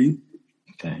 1960,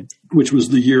 okay, which was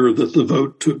the year that the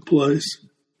vote took place.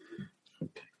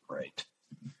 Okay, great.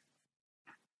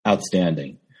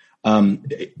 Outstanding.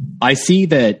 I see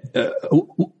that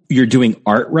you're doing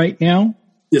art right now.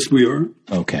 Yes, we are.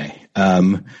 Okay.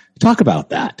 Talk about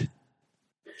that.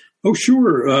 Oh,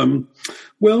 sure.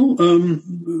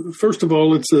 First of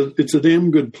all, it's a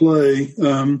damn good play.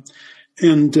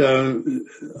 And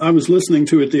I was listening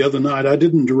to it the other night. I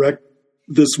didn't direct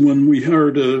this one. We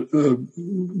hired a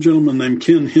gentleman named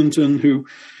Ken Hinton, who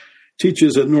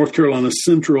teaches at North Carolina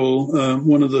Central,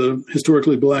 one of the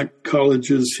historically black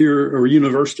colleges here, or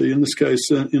university in this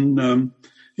case, in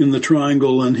the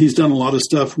Triangle, and he's done a lot of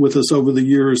stuff with us over the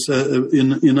years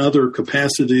in other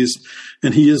capacities.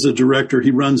 And he is a director.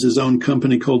 He runs his own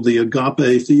company called the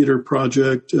Agape Theater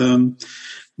Project.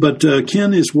 But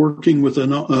Ken is working with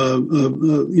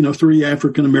three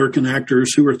African American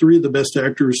actors who are three of the best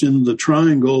actors in the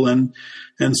Triangle, and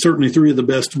certainly three of the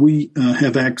best we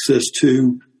have access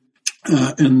to.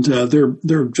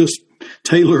 They're just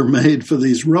tailor-made for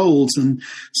these roles. And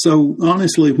so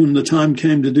honestly, when the time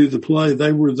came to do the play,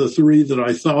 they were the three that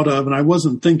I thought of, and I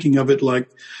wasn't thinking of it like,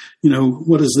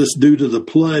 what does this do to the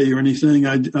play or anything?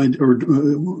 How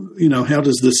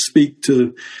does this speak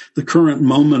to the current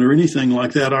moment or anything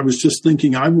like that? I was just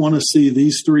thinking, I want to see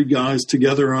these three guys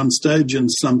together on stage in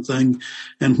something.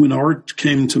 And when art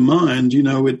came to mind,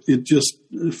 it just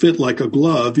fit like a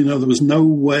glove. There was no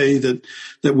way that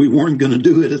we weren't going to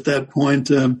do it at that point.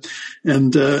 And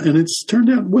it's turned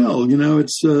out well.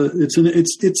 It's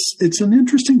an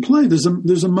interesting play. There's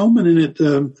a moment in it,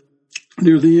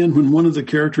 near the end, when one of the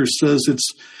characters says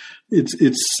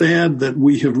it's sad that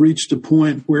we have reached a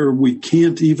point where we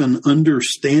can't even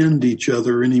understand each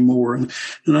other anymore. And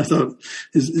I thought,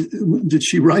 did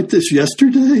she write this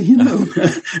yesterday?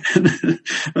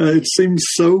 It seems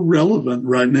so relevant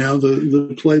right now.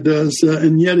 The play does,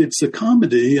 and yet it's a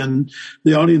comedy, and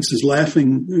the audience is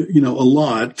laughing, a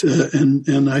lot.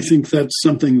 And I think that's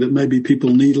something that maybe people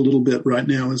need a little bit right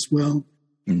now as well.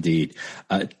 Indeed.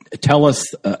 Tell us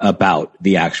about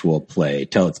the actual play.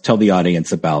 Tell the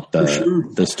audience about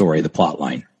the story, the plot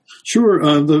line. Sure.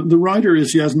 The writer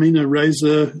is Yasmina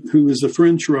Reza, who is a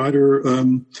French writer.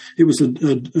 It was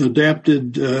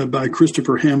adapted by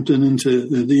Christopher Hampton into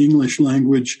the English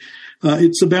language.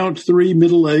 It's about three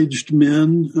middle-aged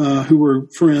men who were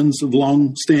friends of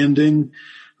long standing.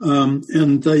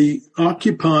 And they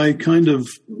occupy kind of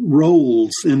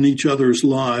roles in each other's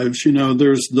lives.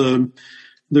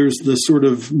 There's the sort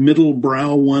of middle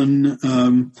brow one.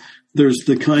 There's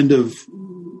the kind of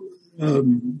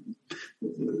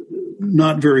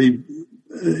not very.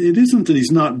 It isn't that he's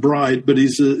not bright, but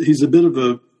he's a bit of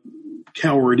a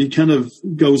coward. He kind of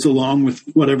goes along with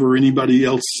whatever anybody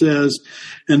else says.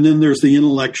 And then there's the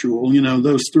intellectual.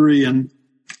 Those three. And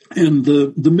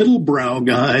the middle brow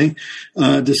guy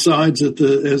decides as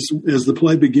the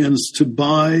play begins to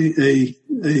buy a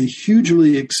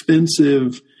hugely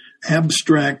expensive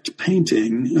abstract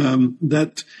painting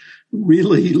that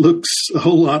really looks a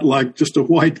whole lot like just a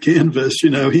white canvas.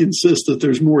 He insists that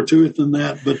there's more to it than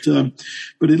that, but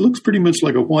it looks pretty much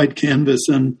like a white canvas,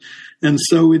 and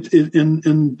so it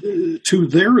to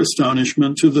their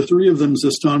astonishment, to the three of them's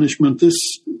astonishment, this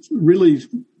really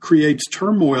creates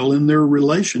turmoil in their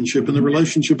relationship, in the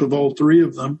relationship of all three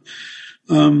of them,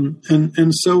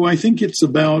 and so I think it's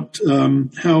about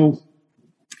how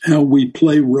we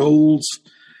play roles.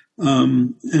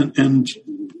 And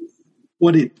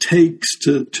what it takes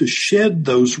to shed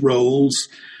those roles,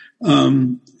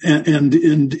 and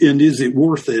is it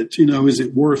worth it? Is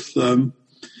it worth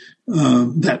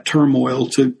that turmoil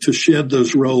to shed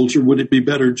those roles, or would it be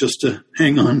better just to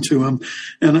hang on to them?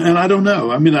 And I don't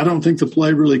know. I mean, I don't think the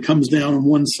play really comes down on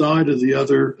one side or the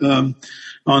other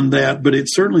on that, but it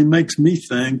certainly makes me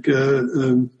think.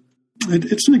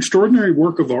 It's an extraordinary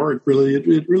work of art, really.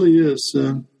 It really is.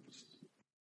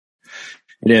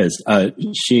 It is.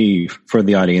 She, for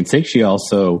the audience sake, she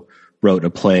also wrote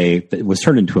a play that was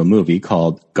turned into a movie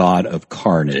called God of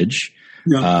Carnage.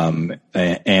 Yeah.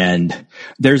 And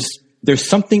there's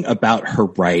something about her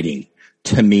writing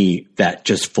to me that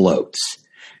just floats.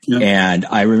 Yeah. And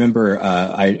I remember,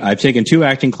 I've taken 2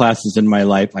 acting classes in my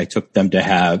life. I took them to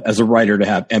have, as a writer, to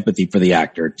have empathy for the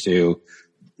actor, to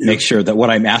make sure that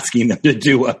what I'm asking them to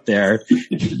do up there,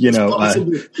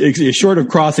 short of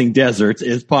crossing deserts,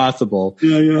 is possible.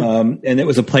 Yeah, yeah. And it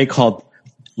was a play called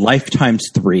Lifetimes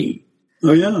 3.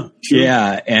 Oh, yeah. Sure.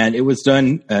 Yeah. And it was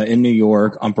done in New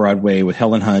York on Broadway with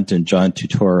Helen Hunt and John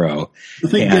Turturro. I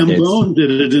think Gambone did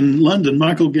it in London,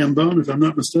 Michael Gambone, if I'm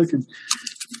not mistaken.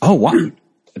 Oh, wow.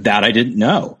 That I didn't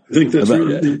know. I think that's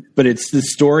right. But it's the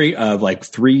story of like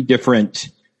 3 different...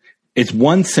 It's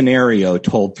one scenario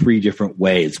told 3 different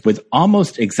ways with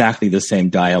almost exactly the same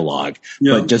dialogue,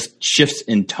 but just shifts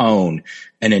in tone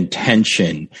and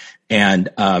intention. And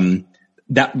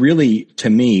that really, to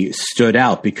me, stood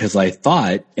out because I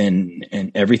thought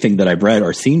in everything that I've read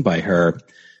or seen by her,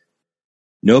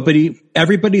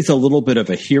 everybody's a little bit of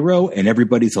a hero and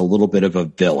everybody's a little bit of a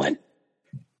villain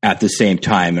at the same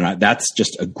time. And that's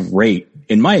just a great,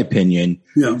 in my opinion,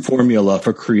 formula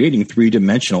for creating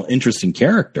three-dimensional, interesting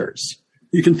characters.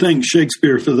 You can thank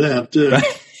Shakespeare for that.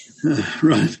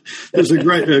 Right. There's a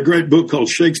great book called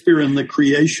Shakespeare and the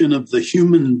Creation of the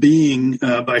Human Being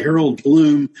by Harold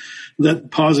Bloom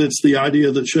that posits the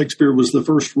idea that Shakespeare was the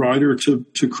first writer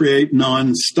to create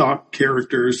non-stock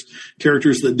characters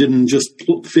that didn't just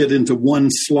fit into one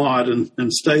slot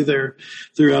and stay there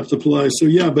throughout the play. So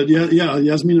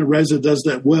Yasmina Reza does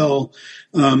that well.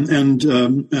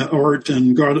 Art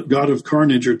and God of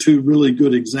Carnage are two really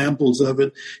good examples of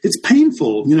it. It's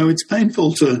painful, it's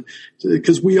painful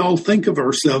because we all think of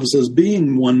ourselves as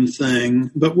being one thing,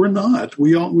 but we're not.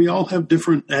 We all have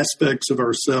different aspects of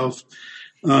ourselves.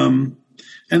 And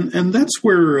that's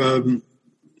where,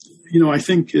 I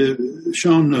think,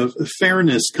 Sean,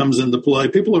 fairness comes into play.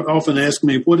 People are often asking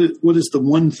me, what is the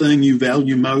one thing you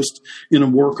value most in a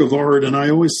work of art? And I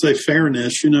always say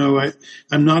fairness.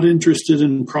 I'm not interested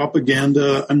in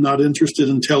propaganda. I'm not interested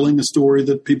in telling a story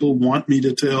that people want me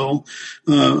to tell,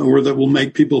 or that will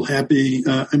make people happy.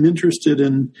 I'm interested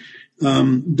in,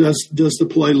 does the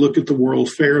play look at the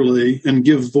world fairly and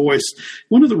give voice?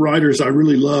 One of the writers I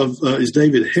really love is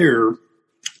David Hare,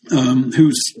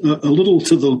 who's a little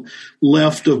to the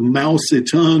left of Mao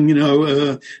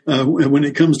Zedong, when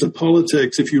it comes to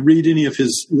politics, if you read any of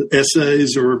his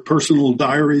essays or personal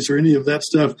diaries or any of that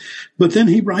stuff. But then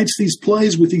he writes these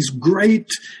plays with these great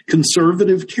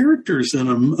conservative characters in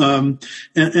them.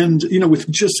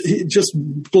 It just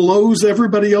blows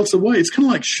everybody else away. It's kind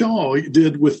of like Shaw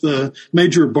did with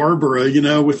Major Barbara,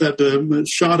 with that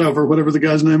Shadov or whatever the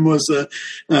guy's name was,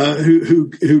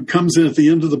 who comes in at the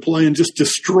end of the play and just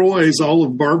destroys all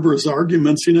of Barbara's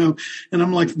arguments, and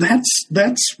I'm like,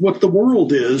 that's what the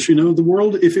world is, the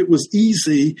world, if it was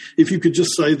easy, if you could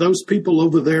just say those people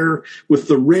over there with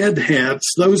the red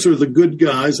hats, those are the good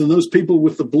guys, and those people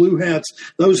with the blue hats,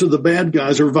 those are the bad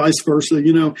guys, or vice versa,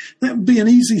 that would be an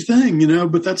easy thing,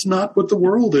 but that's not what the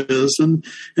world is. And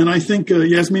I think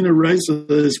Yasmina Reza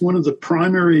is one of the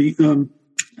primary,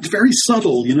 it's very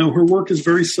subtle, her work is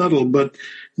very subtle, but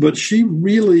she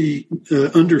really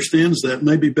understands that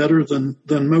maybe better than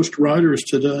most writers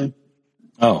today.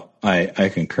 Oh, I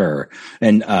concur.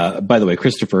 And by the way,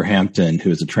 Christopher Hampton,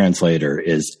 who is a translator,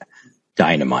 is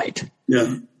dynamite.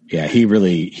 Yeah. Yeah,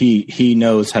 he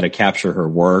knows how to capture her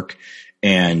work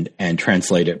and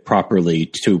translate it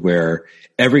properly to where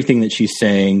everything that she's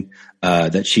saying,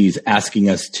 that she's asking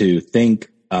us to think,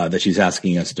 that she's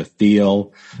asking us to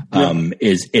feel,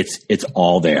 it's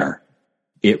all there.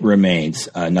 It remains.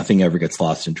 Nothing ever gets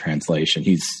lost in translation.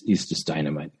 He's just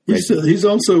dynamite. He's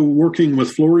also working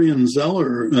with Florian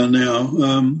Zeller now,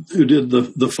 who did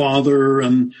the Father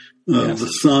and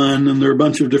the Son, and there are a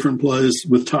bunch of different plays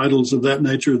with titles of that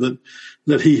nature that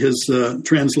he has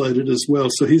translated as well.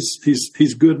 So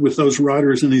he's good with those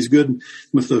writers, and he's good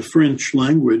with the French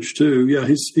language too. Yeah,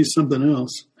 he's something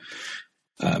else.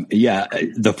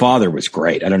 The Father was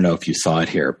great. I don't know if you saw it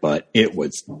here, but it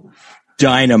was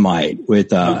dynamite with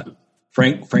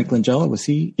Frank Langella. Was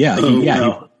he?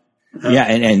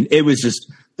 And it was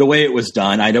just the way it was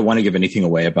done. I don't want to give anything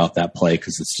away about that play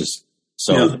because it's just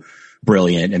so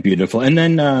brilliant and beautiful. And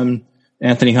then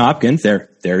Anthony Hopkins, there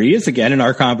he is again in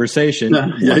our conversation.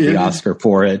 Won the Oscar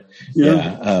for it.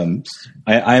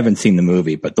 I haven't seen the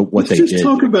movie, but let's just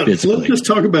talk about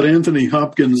Anthony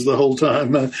Hopkins the whole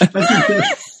time. I think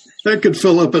that could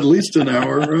fill up at least an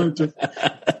hour, right?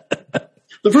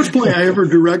 The first play I ever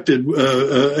directed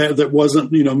that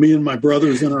wasn't, me and my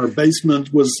brothers in our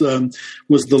basement was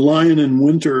The Lion in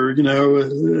Winter,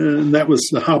 and that was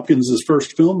Hopkins'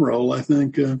 first film role, I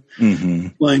think,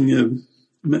 playing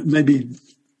maybe.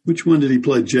 Which one did he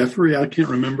play? Jeffrey? I can't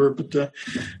remember, but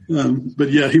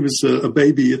yeah, he was a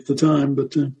baby at the time.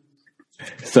 But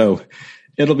so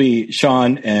it'll be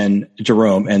Sean and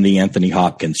Jerome and the Anthony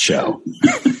Hopkins show.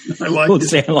 I like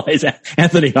Let's analyze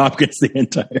Anthony Hopkins the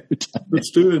entire time.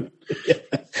 Let's do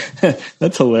it.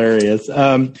 That's hilarious.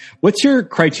 What's your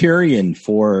criterion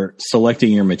for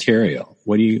selecting your material?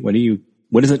 What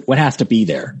is it? What has to be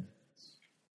there?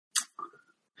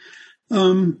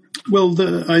 Well,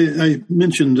 I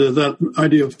mentioned that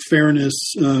idea of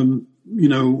fairness,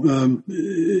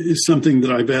 is something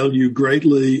that I value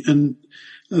greatly. And,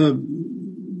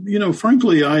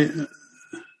 frankly,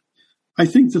 I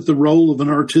think that the role of an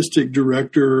artistic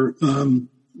director,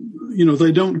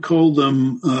 they don't call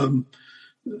them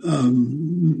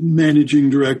managing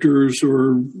directors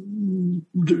or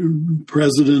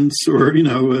presidents, or,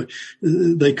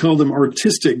 they call them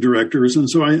artistic directors. And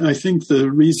so I think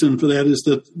the reason for that is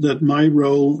that my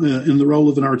role in the role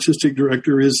of an artistic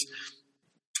director is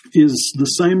the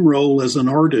same role as an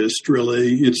artist,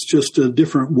 really. It's just a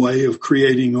different way of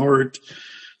creating art.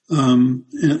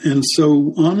 And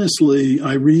so honestly,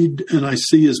 I read and I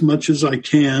see as much as I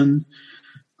can.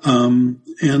 And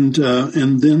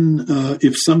then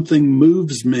if something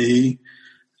moves me,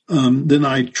 then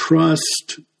I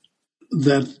trust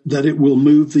that it will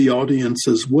move the audience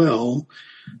as well.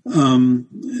 Of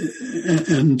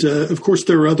course,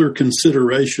 there are other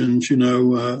considerations.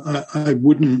 I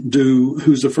wouldn't do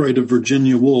Who's Afraid of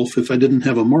Virginia Woolf if I didn't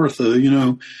have a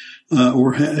Martha,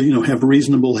 or have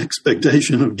reasonable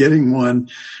expectation of getting one.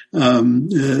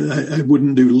 I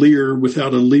wouldn't do Lear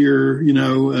without a Lear,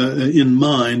 in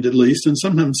mind at least. And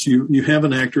sometimes you have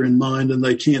an actor in mind and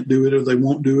they can't do it, or they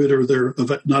won't do it, or they're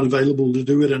not available to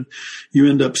do it, and you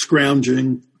end up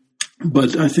scrounging.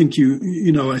 But I think you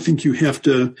have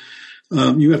to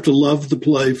love the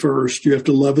play first. You have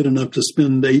to love it enough to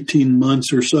spend 18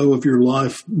 months or so of your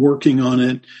life working on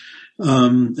it.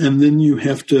 And then you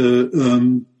have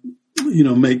to,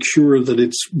 make sure that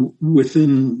it's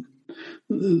within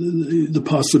the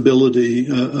possibility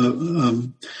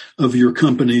of your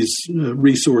company's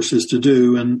resources to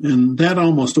do. And that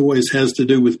almost always has to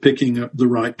do with picking the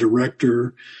right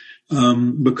director.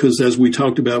 Because as we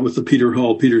talked about with the Peter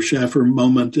Hall, Peter Schaffer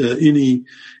moment, any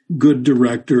good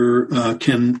director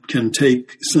can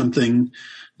take something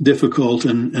difficult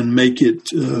and make it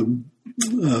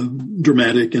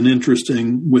dramatic and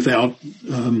interesting without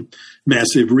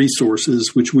massive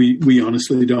resources, which we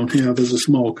honestly don't have as a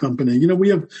small company. We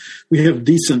have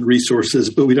decent resources,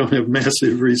 but we don't have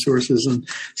massive resources, and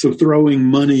so throwing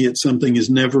money at something is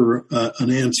never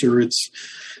an answer.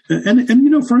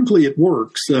 And frankly, it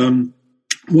works. One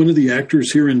of the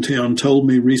actors here in town told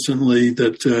me recently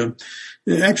that,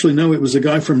 actually, no, it was a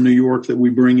guy from New York that we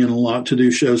bring in a lot to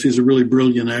do shows. He's a really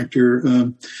brilliant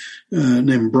actor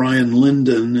named Brian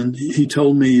Linden. And he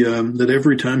told me that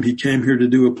every time he came here to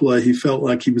do a play, he felt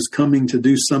like he was coming to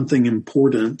do something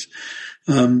important.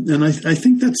 And I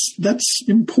think that's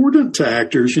important to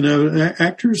actors.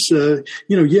 Actors,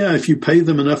 if you pay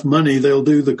them enough money, they'll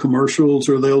do the commercials,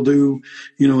 or they'll do,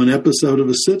 an episode of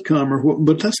a sitcom,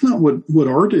 but that's not what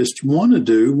artists want to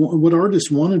do. What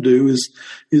artists want to do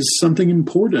is something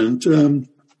important.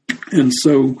 And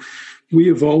so we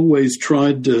have always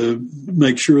tried to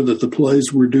make sure that the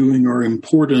plays we're doing are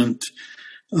important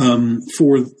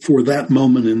for that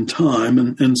moment in time.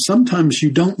 And sometimes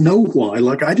you don't know why.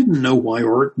 Like, I didn't know why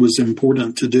art was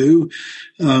important to do.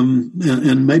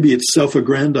 And maybe it's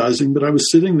self-aggrandizing, but I was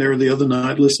sitting there the other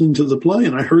night listening to the play,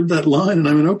 and I heard that line, and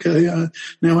I went, okay,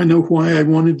 now I know why I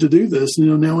wanted to do this.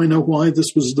 Now I know why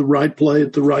this was the right play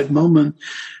at the right moment.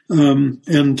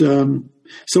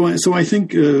 So I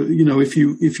think, if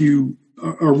you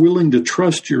are willing to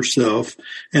trust yourself,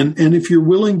 and if you're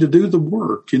willing to do the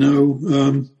work,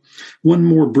 one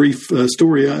more brief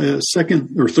story.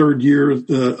 Second or third year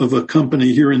of a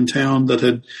company here in town that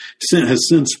has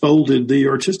since folded, the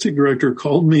artistic director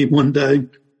called me one day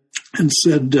and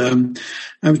said,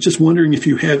 I was just wondering if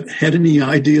you had any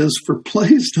ideas for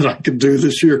plays that I could do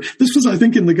this year. This was, I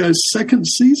think, in the guy's second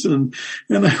season.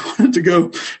 And I wanted to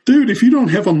go, dude, if you don't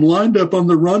have them lined up on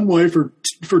the runway for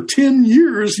 10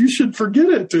 years, you should forget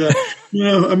it.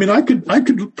 I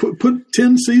could put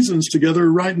 10 seasons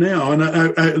together right now,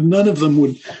 and none of them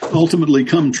would ultimately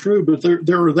come true. But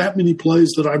there are that many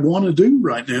plays that I want to do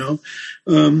right now,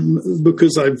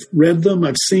 because I've read them,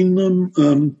 I've seen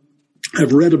them,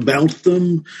 I've read about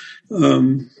them.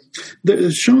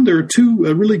 Sean, there are two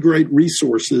really great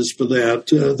resources for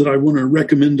that I want to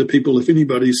recommend to people if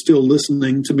anybody's still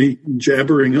listening to me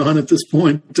jabbering on at this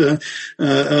point on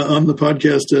the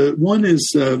podcast. One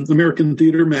is American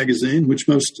Theater Magazine, which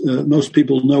most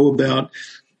people know about.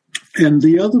 And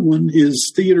the other one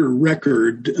is Theater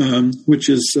Record, which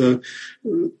is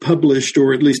published,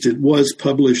 or at least it was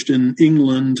published in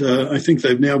England. I think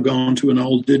they've now gone to an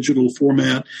all-digital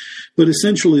format. But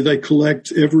essentially, they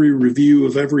collect every review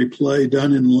of every play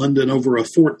done in London over a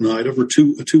fortnight, over a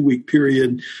two-week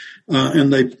period,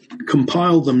 and they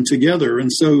compile them together.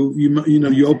 And so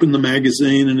you open the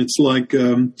magazine, and it's like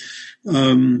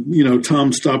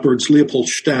Tom Stoppard's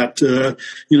Leopoldstadt,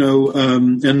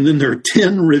 and then there are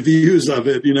 10 reviews of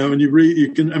it, and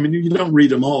you don't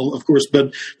read them all, of course,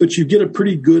 but you get a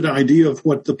pretty good idea of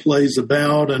what the play's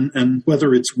about and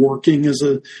whether it's working as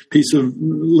a piece of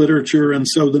literature. And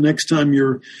so the next time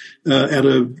you're at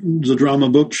the drama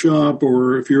bookshop,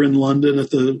 or if you're in London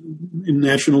at in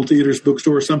National Theatre's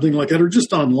bookstore or something like that, or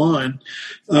just online,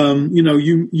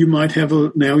 you might have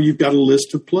now you've got a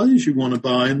list of plays you want to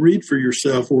buy and read for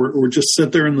yourself, or just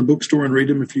sit there in the bookstore and read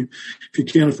them if you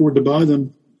can't afford to buy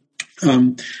them.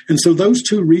 And so those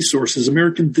two resources,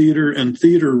 American Theater and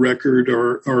Theater Record,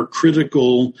 are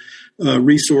critical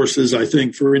resources, I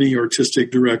think, for any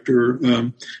artistic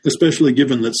director, especially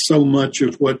given that so much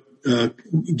of what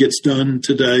gets done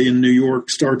today in New York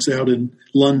starts out in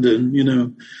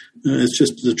London. It's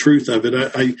just the truth of it.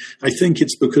 I think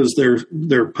it's because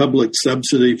their public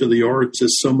subsidy for the arts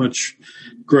is so much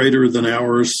greater than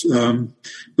ours,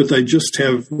 but they just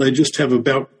have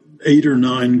about 8 or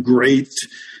 9 great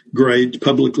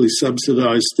publicly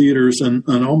subsidized theaters, and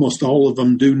almost all of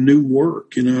them do new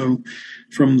work.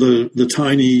 From the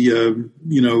tiny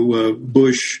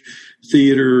Bush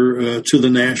Theater to the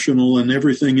National and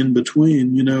everything in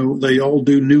between. They all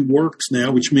do new works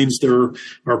now, which means there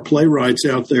are playwrights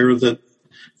out there that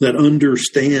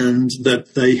understand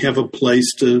that they have a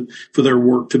place for their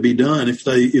work to be done if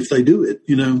they do it.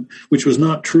 Which was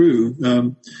not true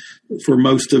for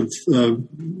most of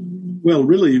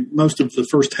most of the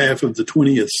first half of the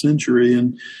 20th century,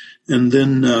 and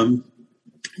then.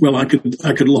 I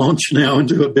could launch now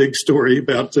into a big story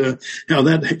about how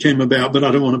that came about, but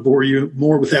I don't want to bore you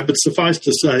more with that. But suffice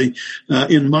to say,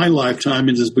 in my lifetime,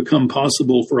 it has become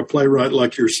possible for a playwright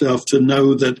like yourself to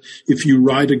know that if you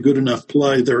write a good enough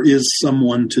play, there is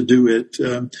someone to do it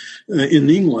in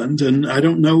England. And I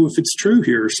don't know if it's true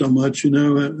here so much.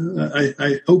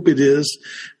 I hope it is,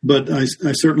 but I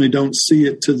certainly don't see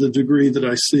it to the degree that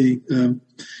I see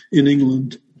in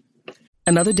England.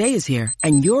 Another day is here,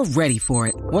 and you're ready for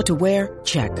it. What to wear?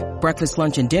 Check. Breakfast,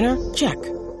 lunch, and dinner? Check.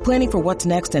 Planning for what's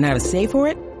next and how to save for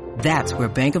it? That's where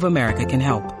Bank of America can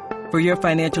help. For your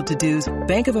financial to-dos,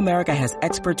 Bank of America has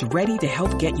experts ready to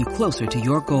help get you closer to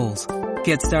your goals.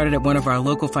 Get started at one of our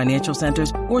local financial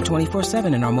centers or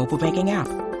 24/7 in our mobile banking app.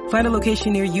 Find a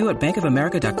location near you at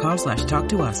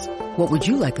bankofamerica.com/talktous. What would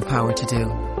you like the power to do?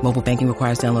 Mobile banking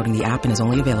requires downloading the app and is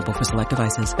only available for select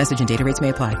devices. Message and data rates may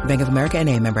apply. Bank of America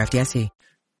NA, member FDIC.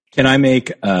 Can I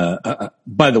make,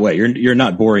 by the way, you're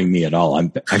not boring me at all.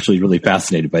 I'm actually really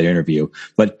fascinated by the interview,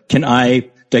 but can I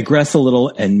digress a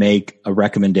little and make a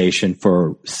recommendation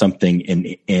for something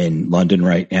in London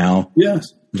right now?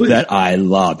 Yes, please. That I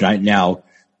loved. Right now,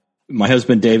 my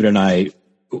husband David and I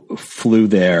flew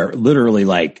there literally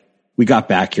we got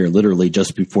back here literally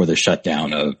just before the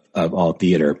shutdown of all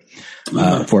theater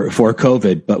for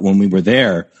COVID. But when we were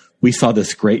there, we saw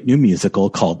this great new musical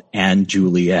called Anne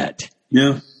Juliet.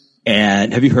 Yeah.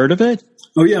 And have you heard of it?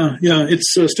 Oh yeah. Yeah.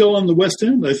 It's still on the West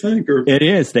End, I think. It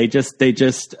is. They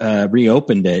just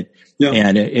reopened it. Yeah.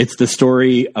 And it's the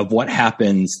story of what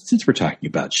happens, since we're talking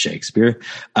about Shakespeare,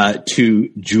 to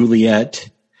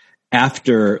Juliet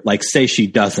after, say she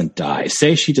doesn't die.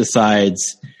 Say she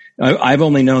decides, I've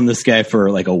only known this guy for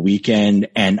a weekend,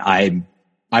 and I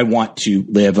want to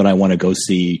live and I want to go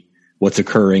see what's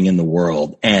occurring in the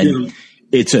world. And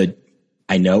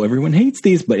I know everyone hates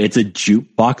these, but it's a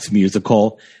jukebox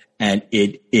musical, and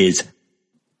it is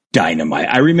dynamite.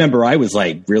 I remember I was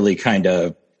really kind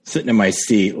of sitting in my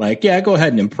seat, go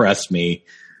ahead and impress me.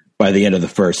 By the end of the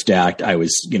first act, I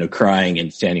was, crying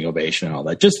and standing ovation and all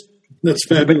that. That's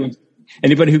fabulous.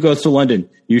 Anybody who goes to London,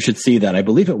 you should see that. I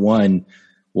believe it won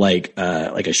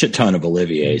a shit ton of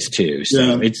Olivier's too.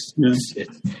 So it's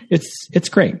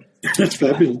great. That's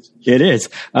fabulous. It is.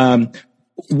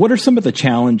 What are some of the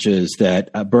challenges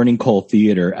that Burning Coal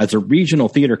Theater, as a regional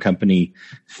theater company,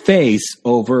 face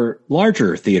over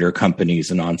larger theater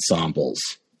companies and ensembles?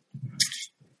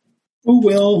 Oh,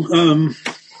 well,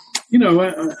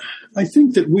 I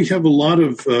think that we have a lot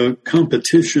of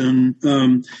competition,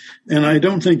 and I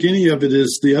don't think any of it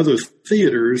is the other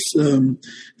theaters.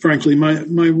 Frankly,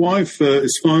 my wife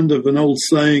is fond of an old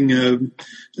saying that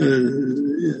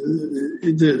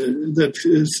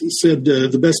said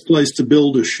the best place to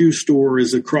build a shoe store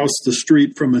is across the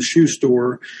street from a shoe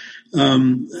store.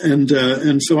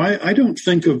 And so I don't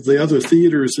think of the other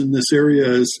theaters in this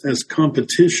area as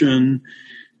competition.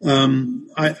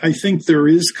 I think there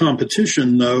is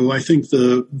competition, though. I think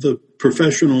the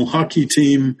professional hockey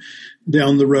team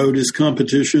down the road is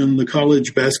competition. The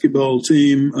college basketball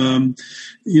team,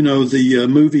 the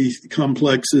movie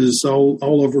complexes all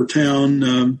over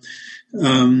town.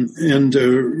 and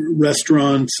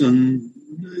restaurants and,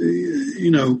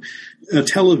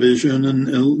 television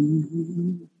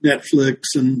and Netflix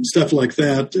and stuff like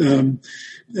that.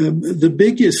 The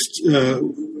biggest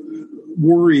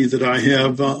worry that I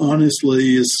have,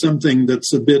 honestly, is something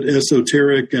that's a bit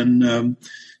esoteric and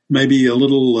maybe a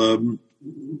little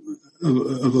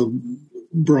of a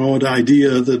broad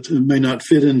idea that may not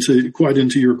fit quite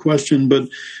into your question, but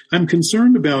I'm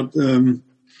concerned about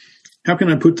how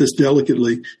can I put this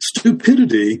delicately?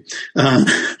 Stupidity.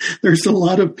 There's a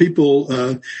lot of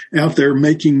people out there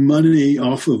making money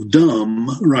off of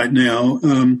dumb right now,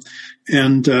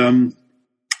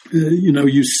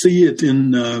 you see it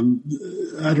in.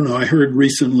 I don't know. I heard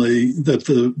recently that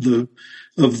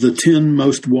of the 10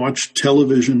 most watched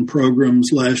television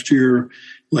programs last year,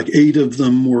 like 8 of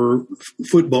them were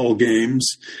football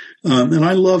games. And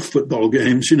I love football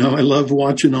games. I love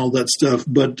watching all that stuff,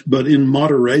 but in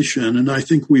moderation. And I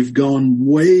think we've gone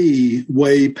way,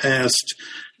 way past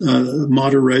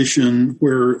moderation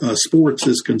where sports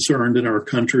is concerned in our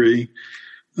country.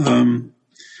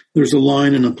 There's a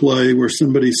line in a play where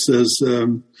somebody says,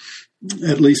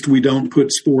 at least we don't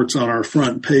put sports on our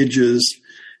front pages.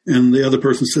 And the other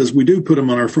person says, we do put them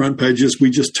on our front pages.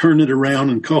 We just turn it around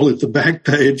and call it the back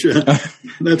page.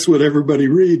 That's what everybody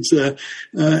reads. Of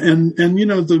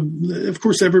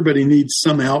course, everybody needs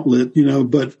some outlet,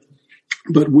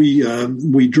 but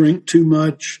we drink too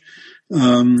much.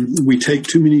 We take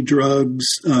too many drugs.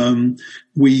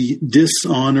 We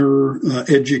dishonor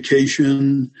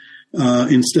education.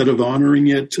 Instead of honoring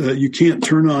it, you can't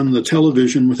turn on the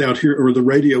television or the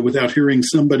radio without hearing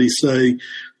somebody say,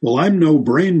 well, I'm no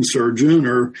brain surgeon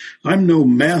or I'm no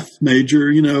math major,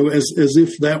 as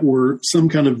if that were some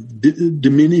kind of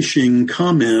diminishing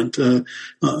comment,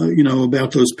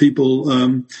 about those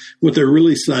people. What they're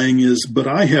really saying is, but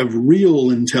I have real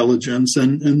intelligence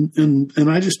and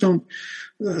I just don't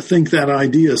think that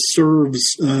idea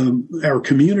serves our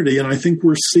community, and I think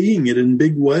we're seeing it in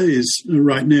big ways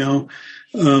right now.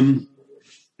 And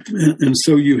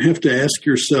so you have to ask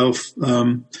yourself,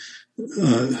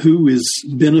 who is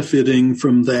benefiting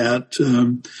from that?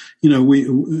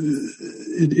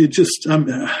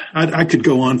 I could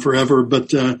go on forever,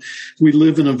 but we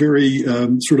live in a very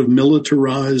sort of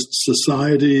militarized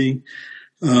society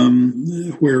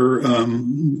where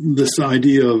this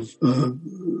idea of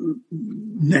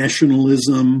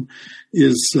nationalism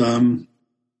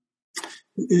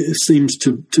seems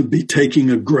to be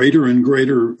taking a greater and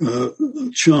greater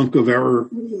chunk of our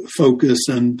focus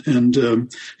and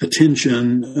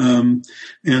attention.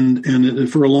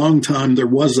 And for a long time, there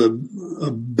was a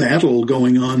battle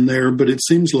going on there, but it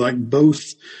seems like both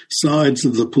sides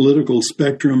of the political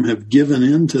spectrum have given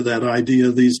in to that idea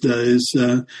these days.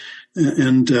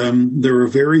 And there are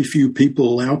very few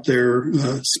people out there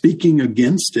speaking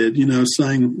against it,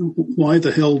 saying, why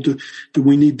the hell do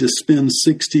we need to spend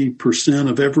 60%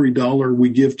 of every dollar we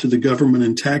give to the government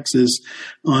in taxes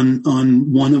on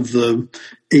one of the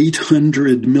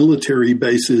 800 military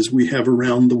bases we have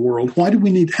around the world?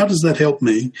 How does that help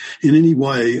me in any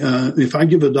way? If I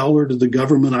give $1 to the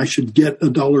government, I should get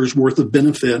 $1's worth of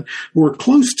benefit, or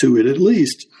close to it at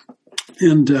least.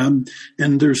 And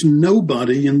there's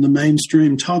nobody in the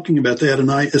mainstream talking about that.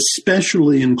 And I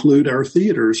especially include our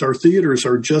theaters. Our theaters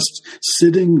are just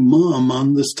sitting mum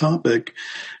on this topic,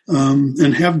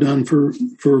 and have done for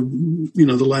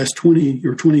the last 20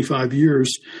 or 25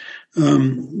 years.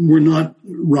 We're not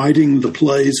writing the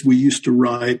plays we used to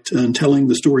write and telling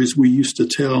the stories we used to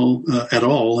tell at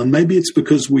all. And maybe it's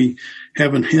because we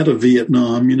haven't had a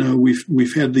Vietnam.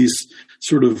 We've had these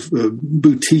sort of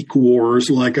boutique wars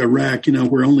like Iraq,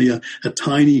 where only a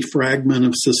tiny fragment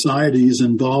of society is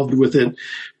involved with it.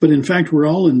 But in fact, we're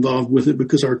all involved with it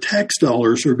because our tax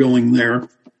dollars are going there.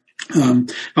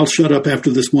 I'll shut up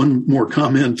after this one more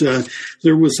comment.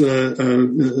 There was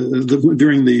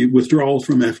during the withdrawal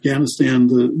from Afghanistan,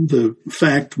 the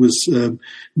fact was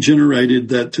generated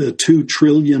that $2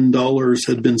 trillion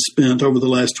had been spent over the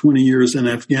last 20 years in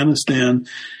Afghanistan.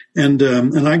 And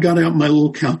I got out my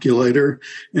little calculator,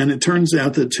 and it turns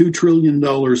out that $2 trillion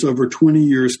over 20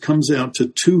 years comes out to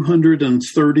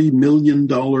 $230 million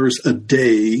a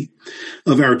day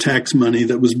of our tax money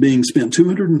that was being spent.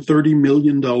 $230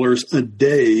 million a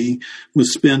day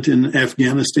was spent in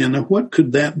Afghanistan. Now, what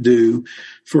could that do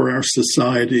for our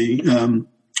society?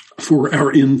 for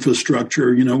our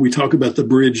infrastructure. You know, we talk about the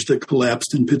bridge that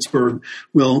collapsed in Pittsburgh.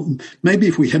 Well, maybe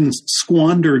if we hadn't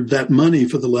squandered that money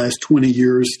for the last 20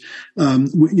 years,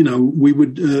 we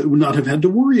would not have had to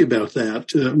worry about that,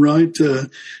 right?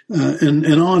 And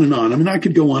on and on. I mean, I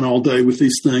could go on all day with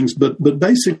these things, but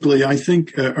basically, I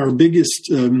think our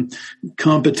biggest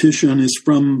competition is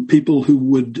from people who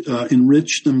would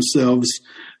enrich themselves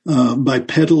by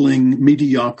peddling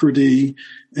mediocrity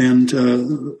and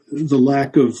the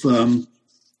lack of,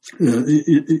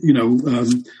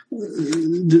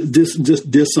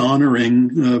 dishonoring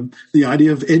the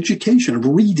idea of education, of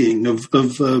reading, of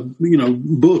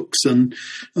books and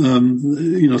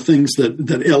things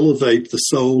that elevate the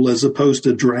soul as opposed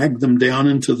to drag them down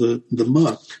into the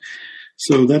muck.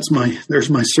 So there's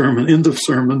my sermon. End of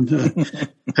sermon.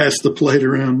 Pass the plate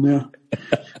around now.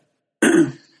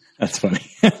 That's funny.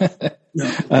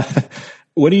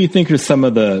 What do you think are some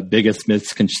of the biggest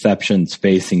misconceptions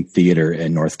facing theater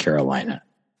in North Carolina?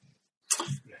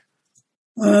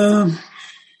 Do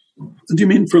you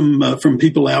mean from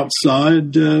people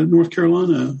outside North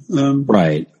Carolina?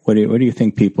 Right. What do you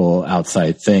think people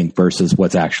outside think versus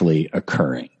what's actually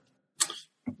occurring?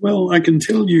 Well, I can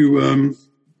tell you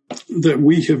that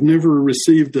we have never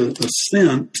received a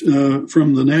cent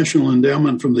from the National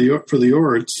Endowment for the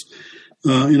Arts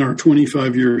in our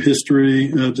 25-year history,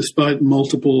 despite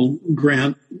multiple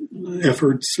grant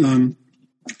efforts. And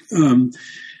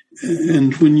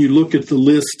when you look at the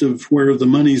list of where the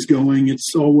money's going,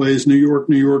 it's always New York,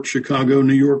 Chicago,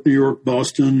 New York,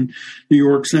 Boston, New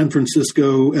York, San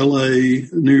Francisco, L.A.,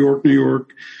 New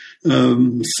York,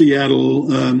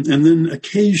 Seattle, and then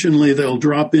occasionally they'll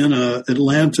drop in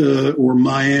Atlanta or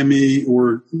Miami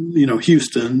or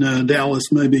Houston,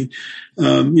 Dallas maybe.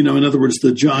 In other words,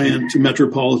 the giant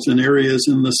metropolitan areas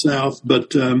in the South,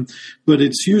 but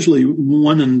it's usually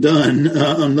one and done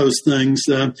on those things.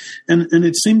 And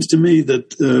it seems to me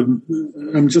that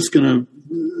I'm just going to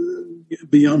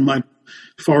be on my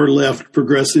far left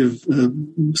progressive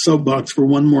soapbox for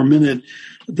one more minute.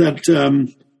 That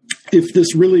if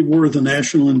this really were the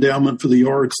National Endowment for the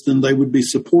Arts, then they would be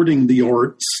supporting the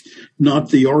arts,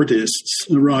 not the artists,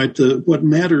 right? What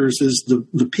matters is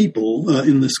the people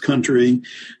in this country,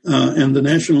 and the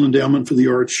National Endowment for the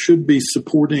Arts should be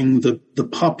supporting the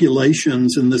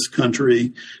populations in this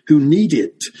country who need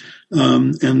it.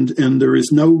 And there is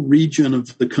no region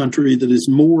of the country that is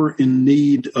more in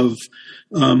need of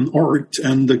art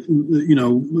and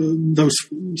those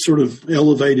sort of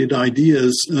elevated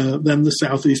ideas than the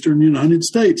southeastern United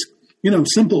States.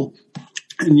 Simple,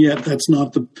 and yet that's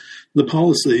not the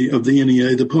policy of the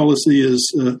NEA. The policy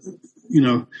is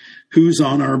who's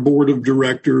on our board of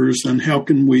directors and how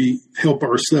can we help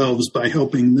ourselves by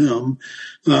helping them.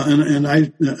 And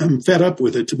I'm fed up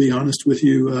with it, to be honest with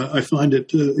you. I find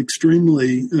it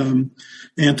extremely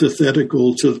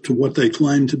antithetical to what they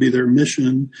claim to be their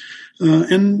mission.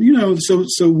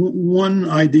 So one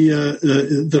idea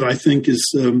that I think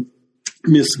is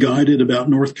misguided about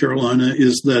North Carolina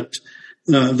is that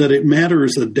it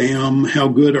matters a damn how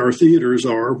good our theaters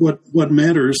are. What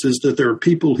matters is that there are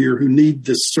people here who need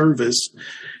this service.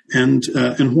 And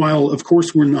while, of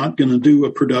course, we're not going to do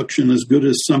a production as good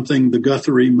as something the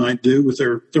Guthrie might do with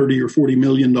their $30 or $40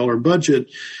 million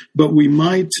budget, but we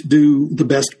might do the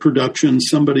best production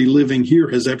somebody living here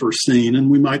has ever seen, and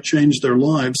we might change their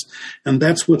lives. And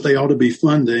that's what they ought to be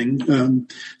funding.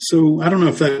 So I don't know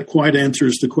if that quite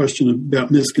answers the question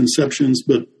about misconceptions,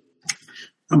 but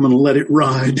I'm going to let it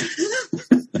ride.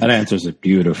 That answers it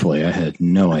beautifully. I had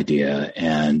no idea,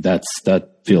 and that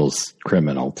feels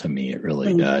criminal to me. It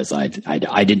really does. I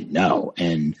didn't know.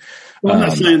 And well, I'm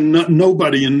not saying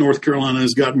nobody in North Carolina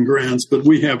has gotten grants, but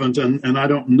we haven't, and I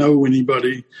don't know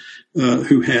anybody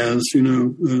who has.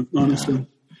 Honestly. Yeah.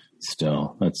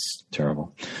 Still, that's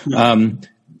terrible. Yeah.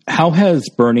 How has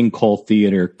Burning Coal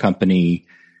Theater Company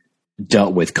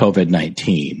dealt with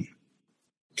COVID-19?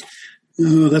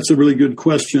 That's a really good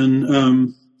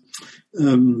question.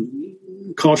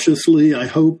 Cautiously, I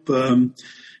hope.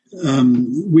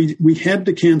 We had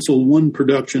to cancel one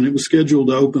production. It was scheduled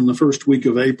to open the first week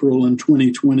of April in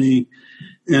 2020,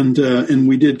 and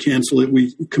we did cancel it.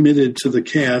 We committed to the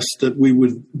cast that we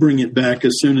would bring it back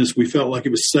as soon as we felt like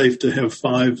it was safe to have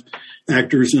 5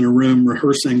 actors in a room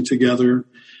rehearsing together.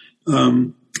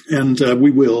 And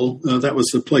we will. That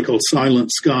was a play called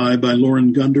Silent Sky by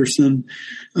Lauren Gunderson.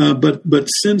 But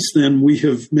since then, we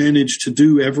have managed to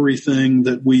do everything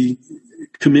that we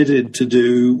committed to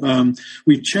do.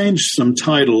 We've changed some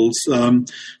titles.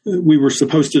 We were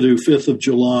supposed to do 5th of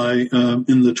July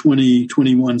in the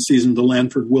 2021 season, the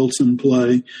Lanford Wilson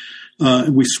play.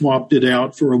 We swapped it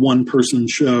out for a one-person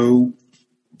show.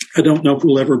 I don't know if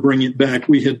we'll ever bring it back.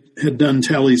 We had done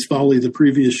Tally's Folly the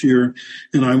previous year,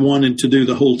 and I wanted to do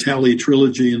the whole Tally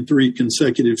trilogy in 3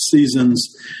 consecutive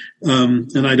seasons.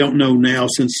 And I don't know now,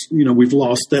 since, we've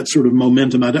lost that sort of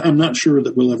momentum. I'm not sure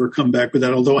that we'll ever come back with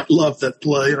that, although I love that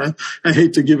play, and I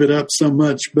hate to give it up so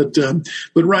much. But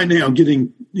right now,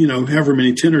 getting, however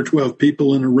many, 10 or 12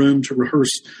 people in a room to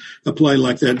rehearse a play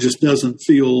like that just doesn't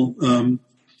feel,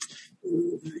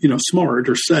 smart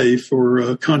or safe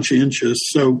or conscientious.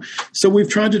 So we've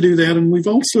tried to do that, and we've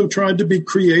also tried to be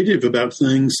creative about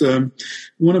things.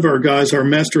 One of our guys, our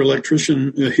master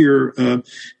electrician here,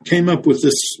 came up with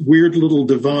this weird little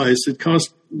device. It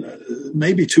cost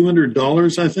maybe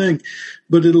 $200, I think,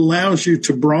 but it allows you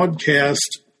to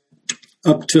broadcast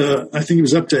up to, I think it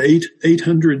was up to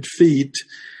 800 feet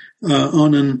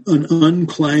on an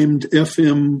unclaimed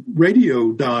FM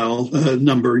radio dial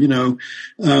number,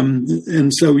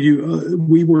 and so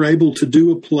we were able to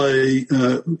do a play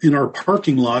in our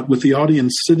parking lot with the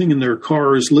audience sitting in their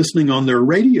cars listening on their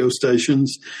radio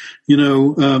stations,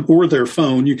 or their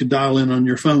phone. You could dial in on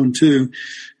your phone too,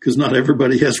 because not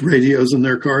everybody has radios in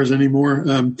their cars anymore.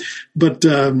 But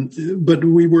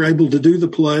we were able to do the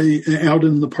play out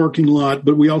in the parking lot,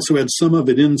 but we also had some of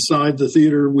it inside the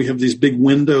theater. We have these big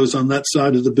windows on that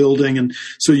side of the building, and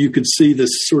so you could see this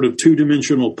sort of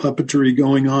 2-dimensional puppetry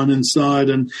going on inside,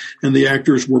 and the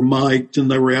actors were mic'd,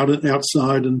 and they were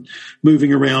outside and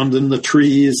moving around in the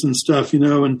trees and stuff,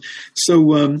 and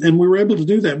so and we were able to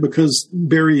do that because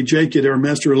Barry Jacob, our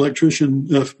master electrician,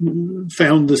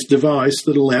 found this device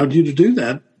that allowed you to do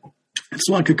that. It's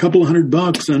like a couple of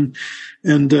 $100,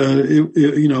 and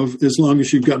as long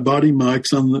as you've got body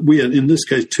mics on, we had, in this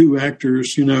case, 2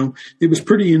 actors, it was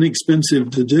pretty inexpensive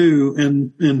to do,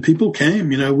 and people came,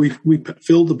 we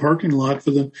filled the parking lot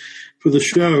for the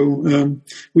show.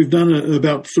 We've done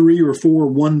about 3 or 4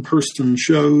 one-person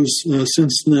shows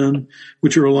since then,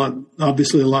 which are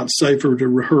obviously a lot safer to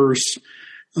rehearse.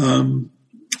 And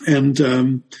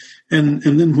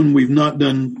then when we've not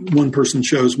done one-person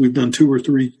shows, we've done 2 or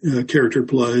 3 character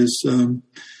plays.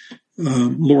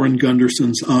 Lauren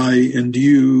Gunderson's I and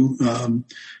You,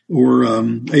 or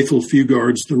Ethel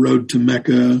Fugard's The Road to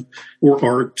Mecca, or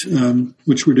Art,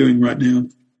 which we're doing right now.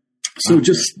 So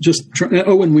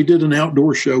and we did an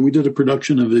outdoor show. We did a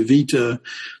production of Evita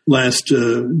last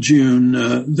June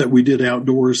that we did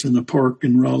outdoors in a park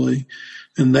in Raleigh,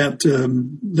 and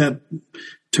that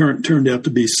turned out to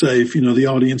be safe. The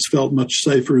audience felt much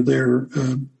safer there,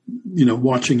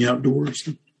 watching outdoors.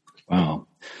 Wow.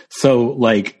 So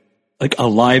like a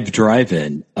live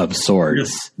drive-in of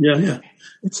sorts. Yeah.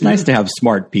 It's nice to have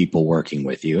smart people working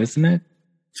with you, isn't it?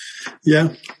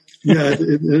 Yeah. Yeah.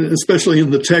 Especially in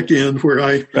the tech end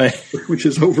which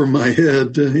is over my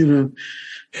head,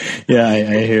 Yeah,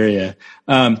 I hear you.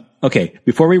 Okay.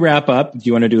 Before we wrap up, do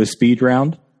you want to do a speed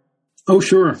round? Oh,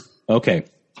 sure. Okay.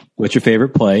 What's your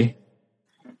favorite play?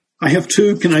 I have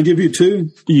 2. Can I give you 2?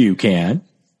 You can.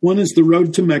 One is The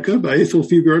Road to Mecca by Ethel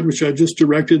Fugard, which I just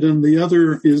directed, and the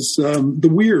other is The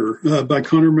Weir by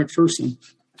Connor McPherson.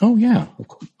 Oh, yeah.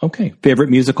 Okay.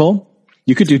 Favorite musical?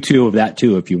 You could do 2 of that,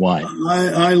 too, if you want.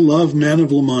 I love Man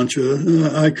of La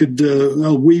Mancha.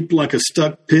 I'll weep like a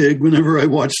stuck pig whenever I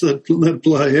watch that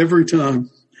play, every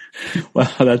time.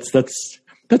 Well,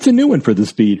 that's a new one for the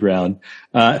speed round.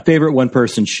 Favorite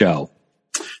one-person show?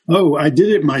 Oh, I did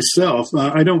it myself.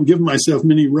 I don't give myself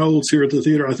many roles here at the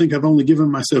theater. I think I've only given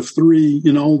myself 3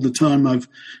 in all the time I've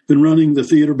been running the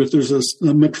theater. But there's a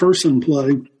McPherson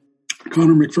play,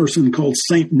 Connor McPherson, called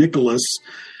St. Nicholas,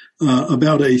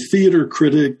 about a theater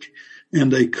critic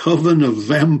and a coven of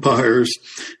vampires.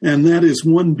 And that is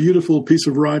one beautiful piece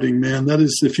of writing, man. That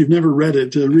is, if you've never read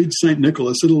it, read St.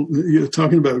 Nicholas. You're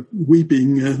talking about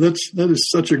weeping. That is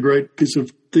such a great piece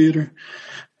of theater.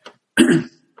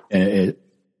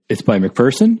 It's by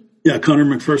McPherson? Yeah, Connor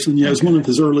McPherson. Yeah, it's one of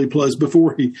his early plays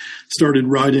before he started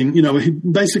writing.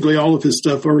 Basically all of his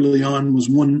stuff early on was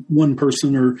one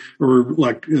person, or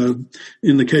like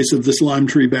in the case of This Lime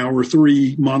Tree Bower,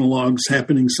 3 monologues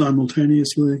happening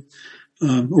simultaneously,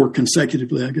 or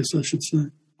consecutively, I guess I should say.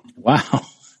 Wow.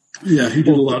 Yeah, he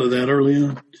did a lot of that early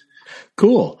on.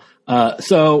 Cool.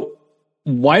 So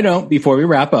before we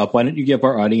wrap up, why don't you give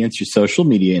our audience your social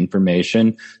media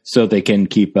information so they can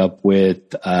keep up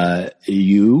with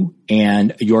you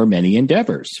and your many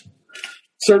endeavors?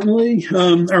 Certainly.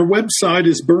 Our website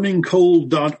is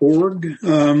burningcoal.org,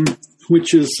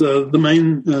 which is the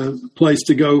main place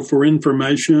to go for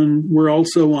information. We're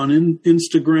also on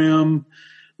Instagram,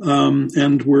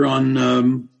 and we're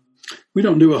on we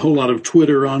don't do a whole lot of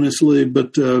Twitter, honestly,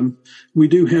 but we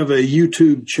do have a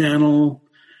YouTube channel.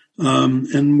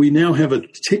 And we now have a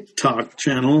TikTok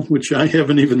channel, which I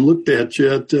haven't even looked at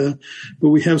yet. But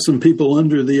we have some people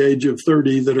under the age of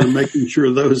 30 that are making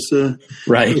sure those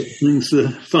things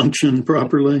function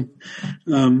properly.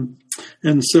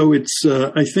 And so it's,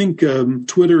 I think,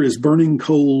 Twitter is Burning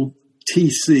Coal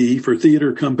TC for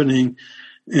Theater Company,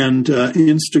 and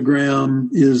Instagram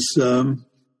is,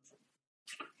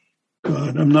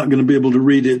 God, I'm not going to be able to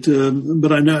read it,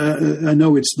 but I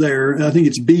know it's there. I think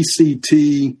it's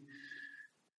BCT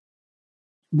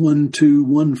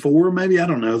 1214, maybe. I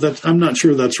don't know. I'm not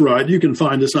sure that's right. You can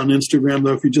find us on Instagram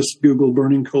though if you just Google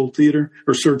Burning Coal Theater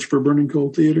or search for Burning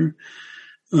Coal Theater.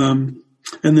 And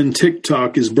then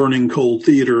TikTok is Burning Coal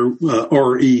Theater,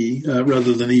 RE,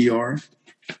 rather than ER.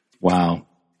 Wow.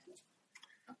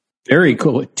 Very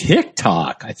cool.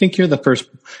 TikTok. I think you're the first.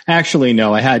 Actually,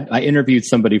 no, I interviewed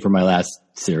somebody for my last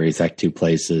series, Act Two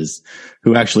Places,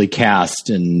 who actually cast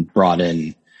and brought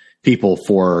in people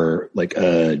for like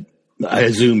a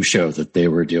Zoom show that they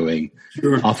were doing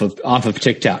off of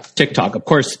TikTok. Of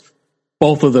course,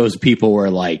 both of those people were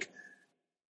like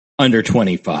under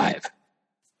 25.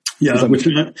 Yeah, which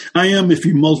I am if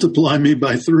you multiply me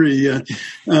by 3.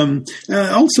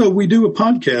 Also, we do a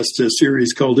podcast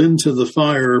series called Into the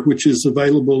Fire, which is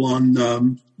available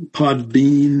on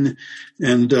Podbean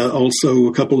and also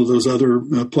a couple of those other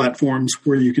platforms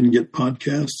where you can get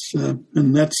podcasts.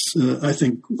 And that's, I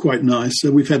think, quite nice.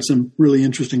 We've had some really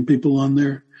interesting people on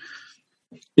there.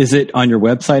 Is it on your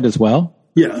website as well?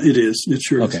 Yeah, it is. It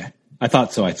sure is. Okay. I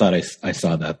thought so. I thought I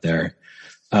saw that there.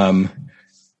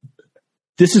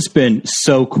 This has been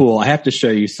so cool. I have to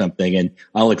show you something, and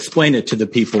I'll explain it to the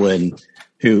people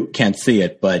who can't see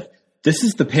it. But this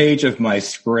is the page of my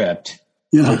script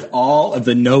with all of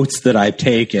the notes that I've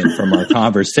taken from our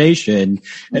conversation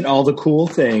and all the cool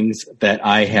things that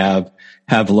I have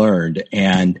learned.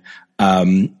 And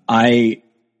I'm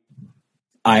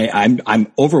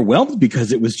overwhelmed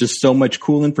because it was just so much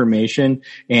cool information,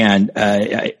 and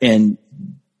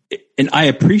I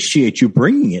appreciate you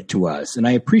bringing it to us, and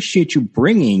I appreciate you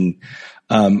bringing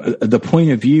the point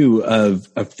of view of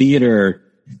theater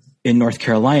in North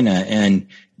Carolina and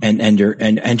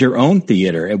your own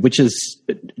theater, which has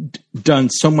done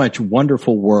so much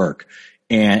wonderful work.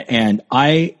 And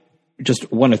I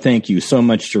just want to thank you so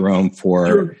much, Jerome,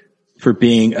 for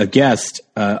being a guest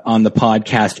on the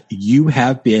podcast. You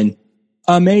have been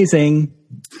amazing.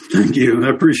 Thank you. I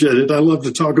appreciate it. I love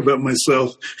to talk about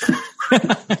myself.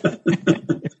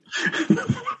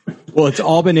 Well, it's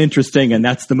all been interesting, and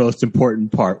that's the most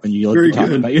important part when you look to talk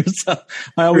about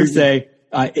yourself. I always say,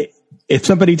 if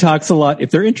somebody talks a lot,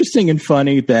 if they're interesting and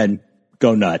funny, then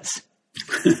go nuts.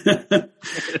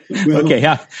 Okay,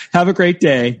 have a great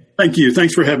day. Thank you.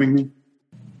 Thanks for having me.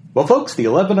 Well, folks, the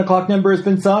 11 o'clock number has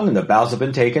been sung and the bows have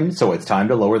been taken, so it's time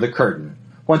to lower the curtain.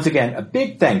 Once again, a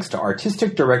big thanks to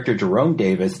Artistic Director Jerome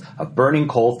Davis of Burning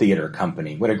Coal Theater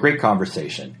Company. What a great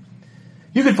conversation.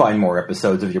 You can find more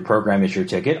episodes of Your Program Is Your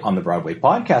Ticket on the Broadway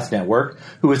Podcast Network,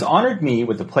 who has honored me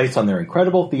with a place on their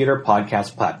incredible theater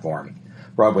podcast platform.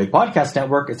 Broadway Podcast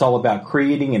Network is all about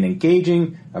creating an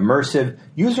engaging, immersive,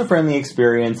 user-friendly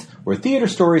experience where theater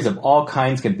stories of all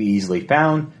kinds can be easily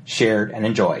found, shared, and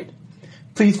enjoyed.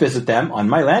 Please visit them on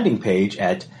my landing page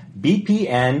at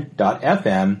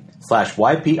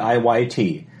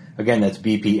bpn.fm/YPIYT. Again, that's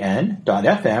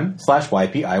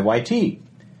bpn.fm/YPIYT.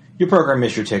 Your Program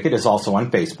Is Your Ticket is also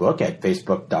on Facebook at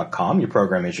facebook.com, Your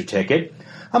Program Is Your Ticket.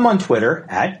 I'm on Twitter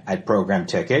at Program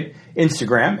Ticket,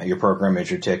 Instagram at Your Program Is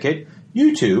Your Ticket,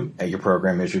 YouTube at Your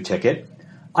Program Is Your Ticket,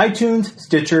 iTunes,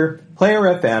 Stitcher, Player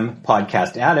FM,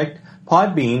 Podcast Addict,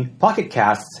 Podbean, Pocket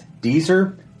Casts,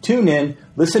 Deezer, TuneIn,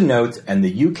 Listen Notes, and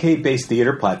the UK-based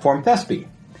theater platform Thespy.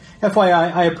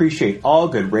 FYI, I appreciate all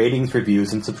good ratings,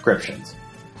 reviews, and subscriptions.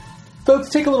 Folks,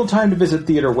 take a little time to visit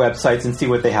theater websites and see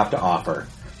what they have to offer.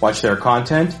 Watch their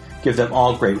content, give them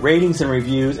all great ratings and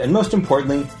reviews, and most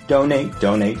importantly, donate,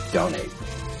 donate, donate.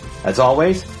 As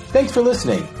always, thanks for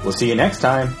listening. We'll see you next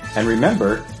time. And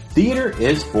remember, theater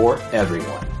is for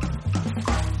everyone.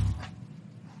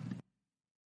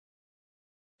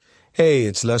 Hey,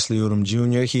 it's Leslie Odom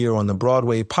Jr. here on the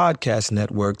Broadway Podcast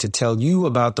Network to tell you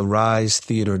about the Rise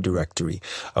Theater Directory,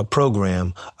 a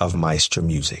program of Maestro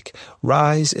Music.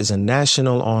 Rise is a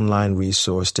national online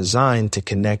resource designed to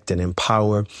connect and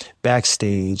empower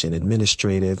backstage and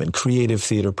administrative and creative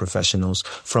theater professionals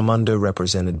from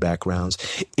underrepresented backgrounds.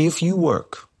 If you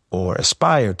work or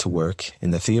aspire to work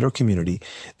in the theater community,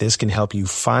 this can help you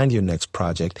find your next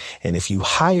project. And if you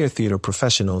hire theater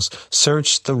professionals,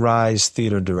 search the Rise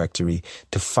Theater Directory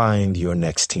to find your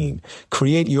next team.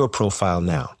 Create your profile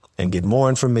now And get more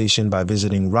information by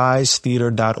visiting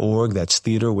risetheater.org. That's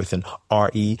theater with an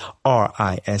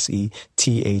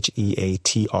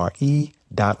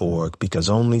RERISETHEATRE.org, because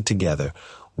only together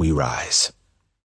we rise.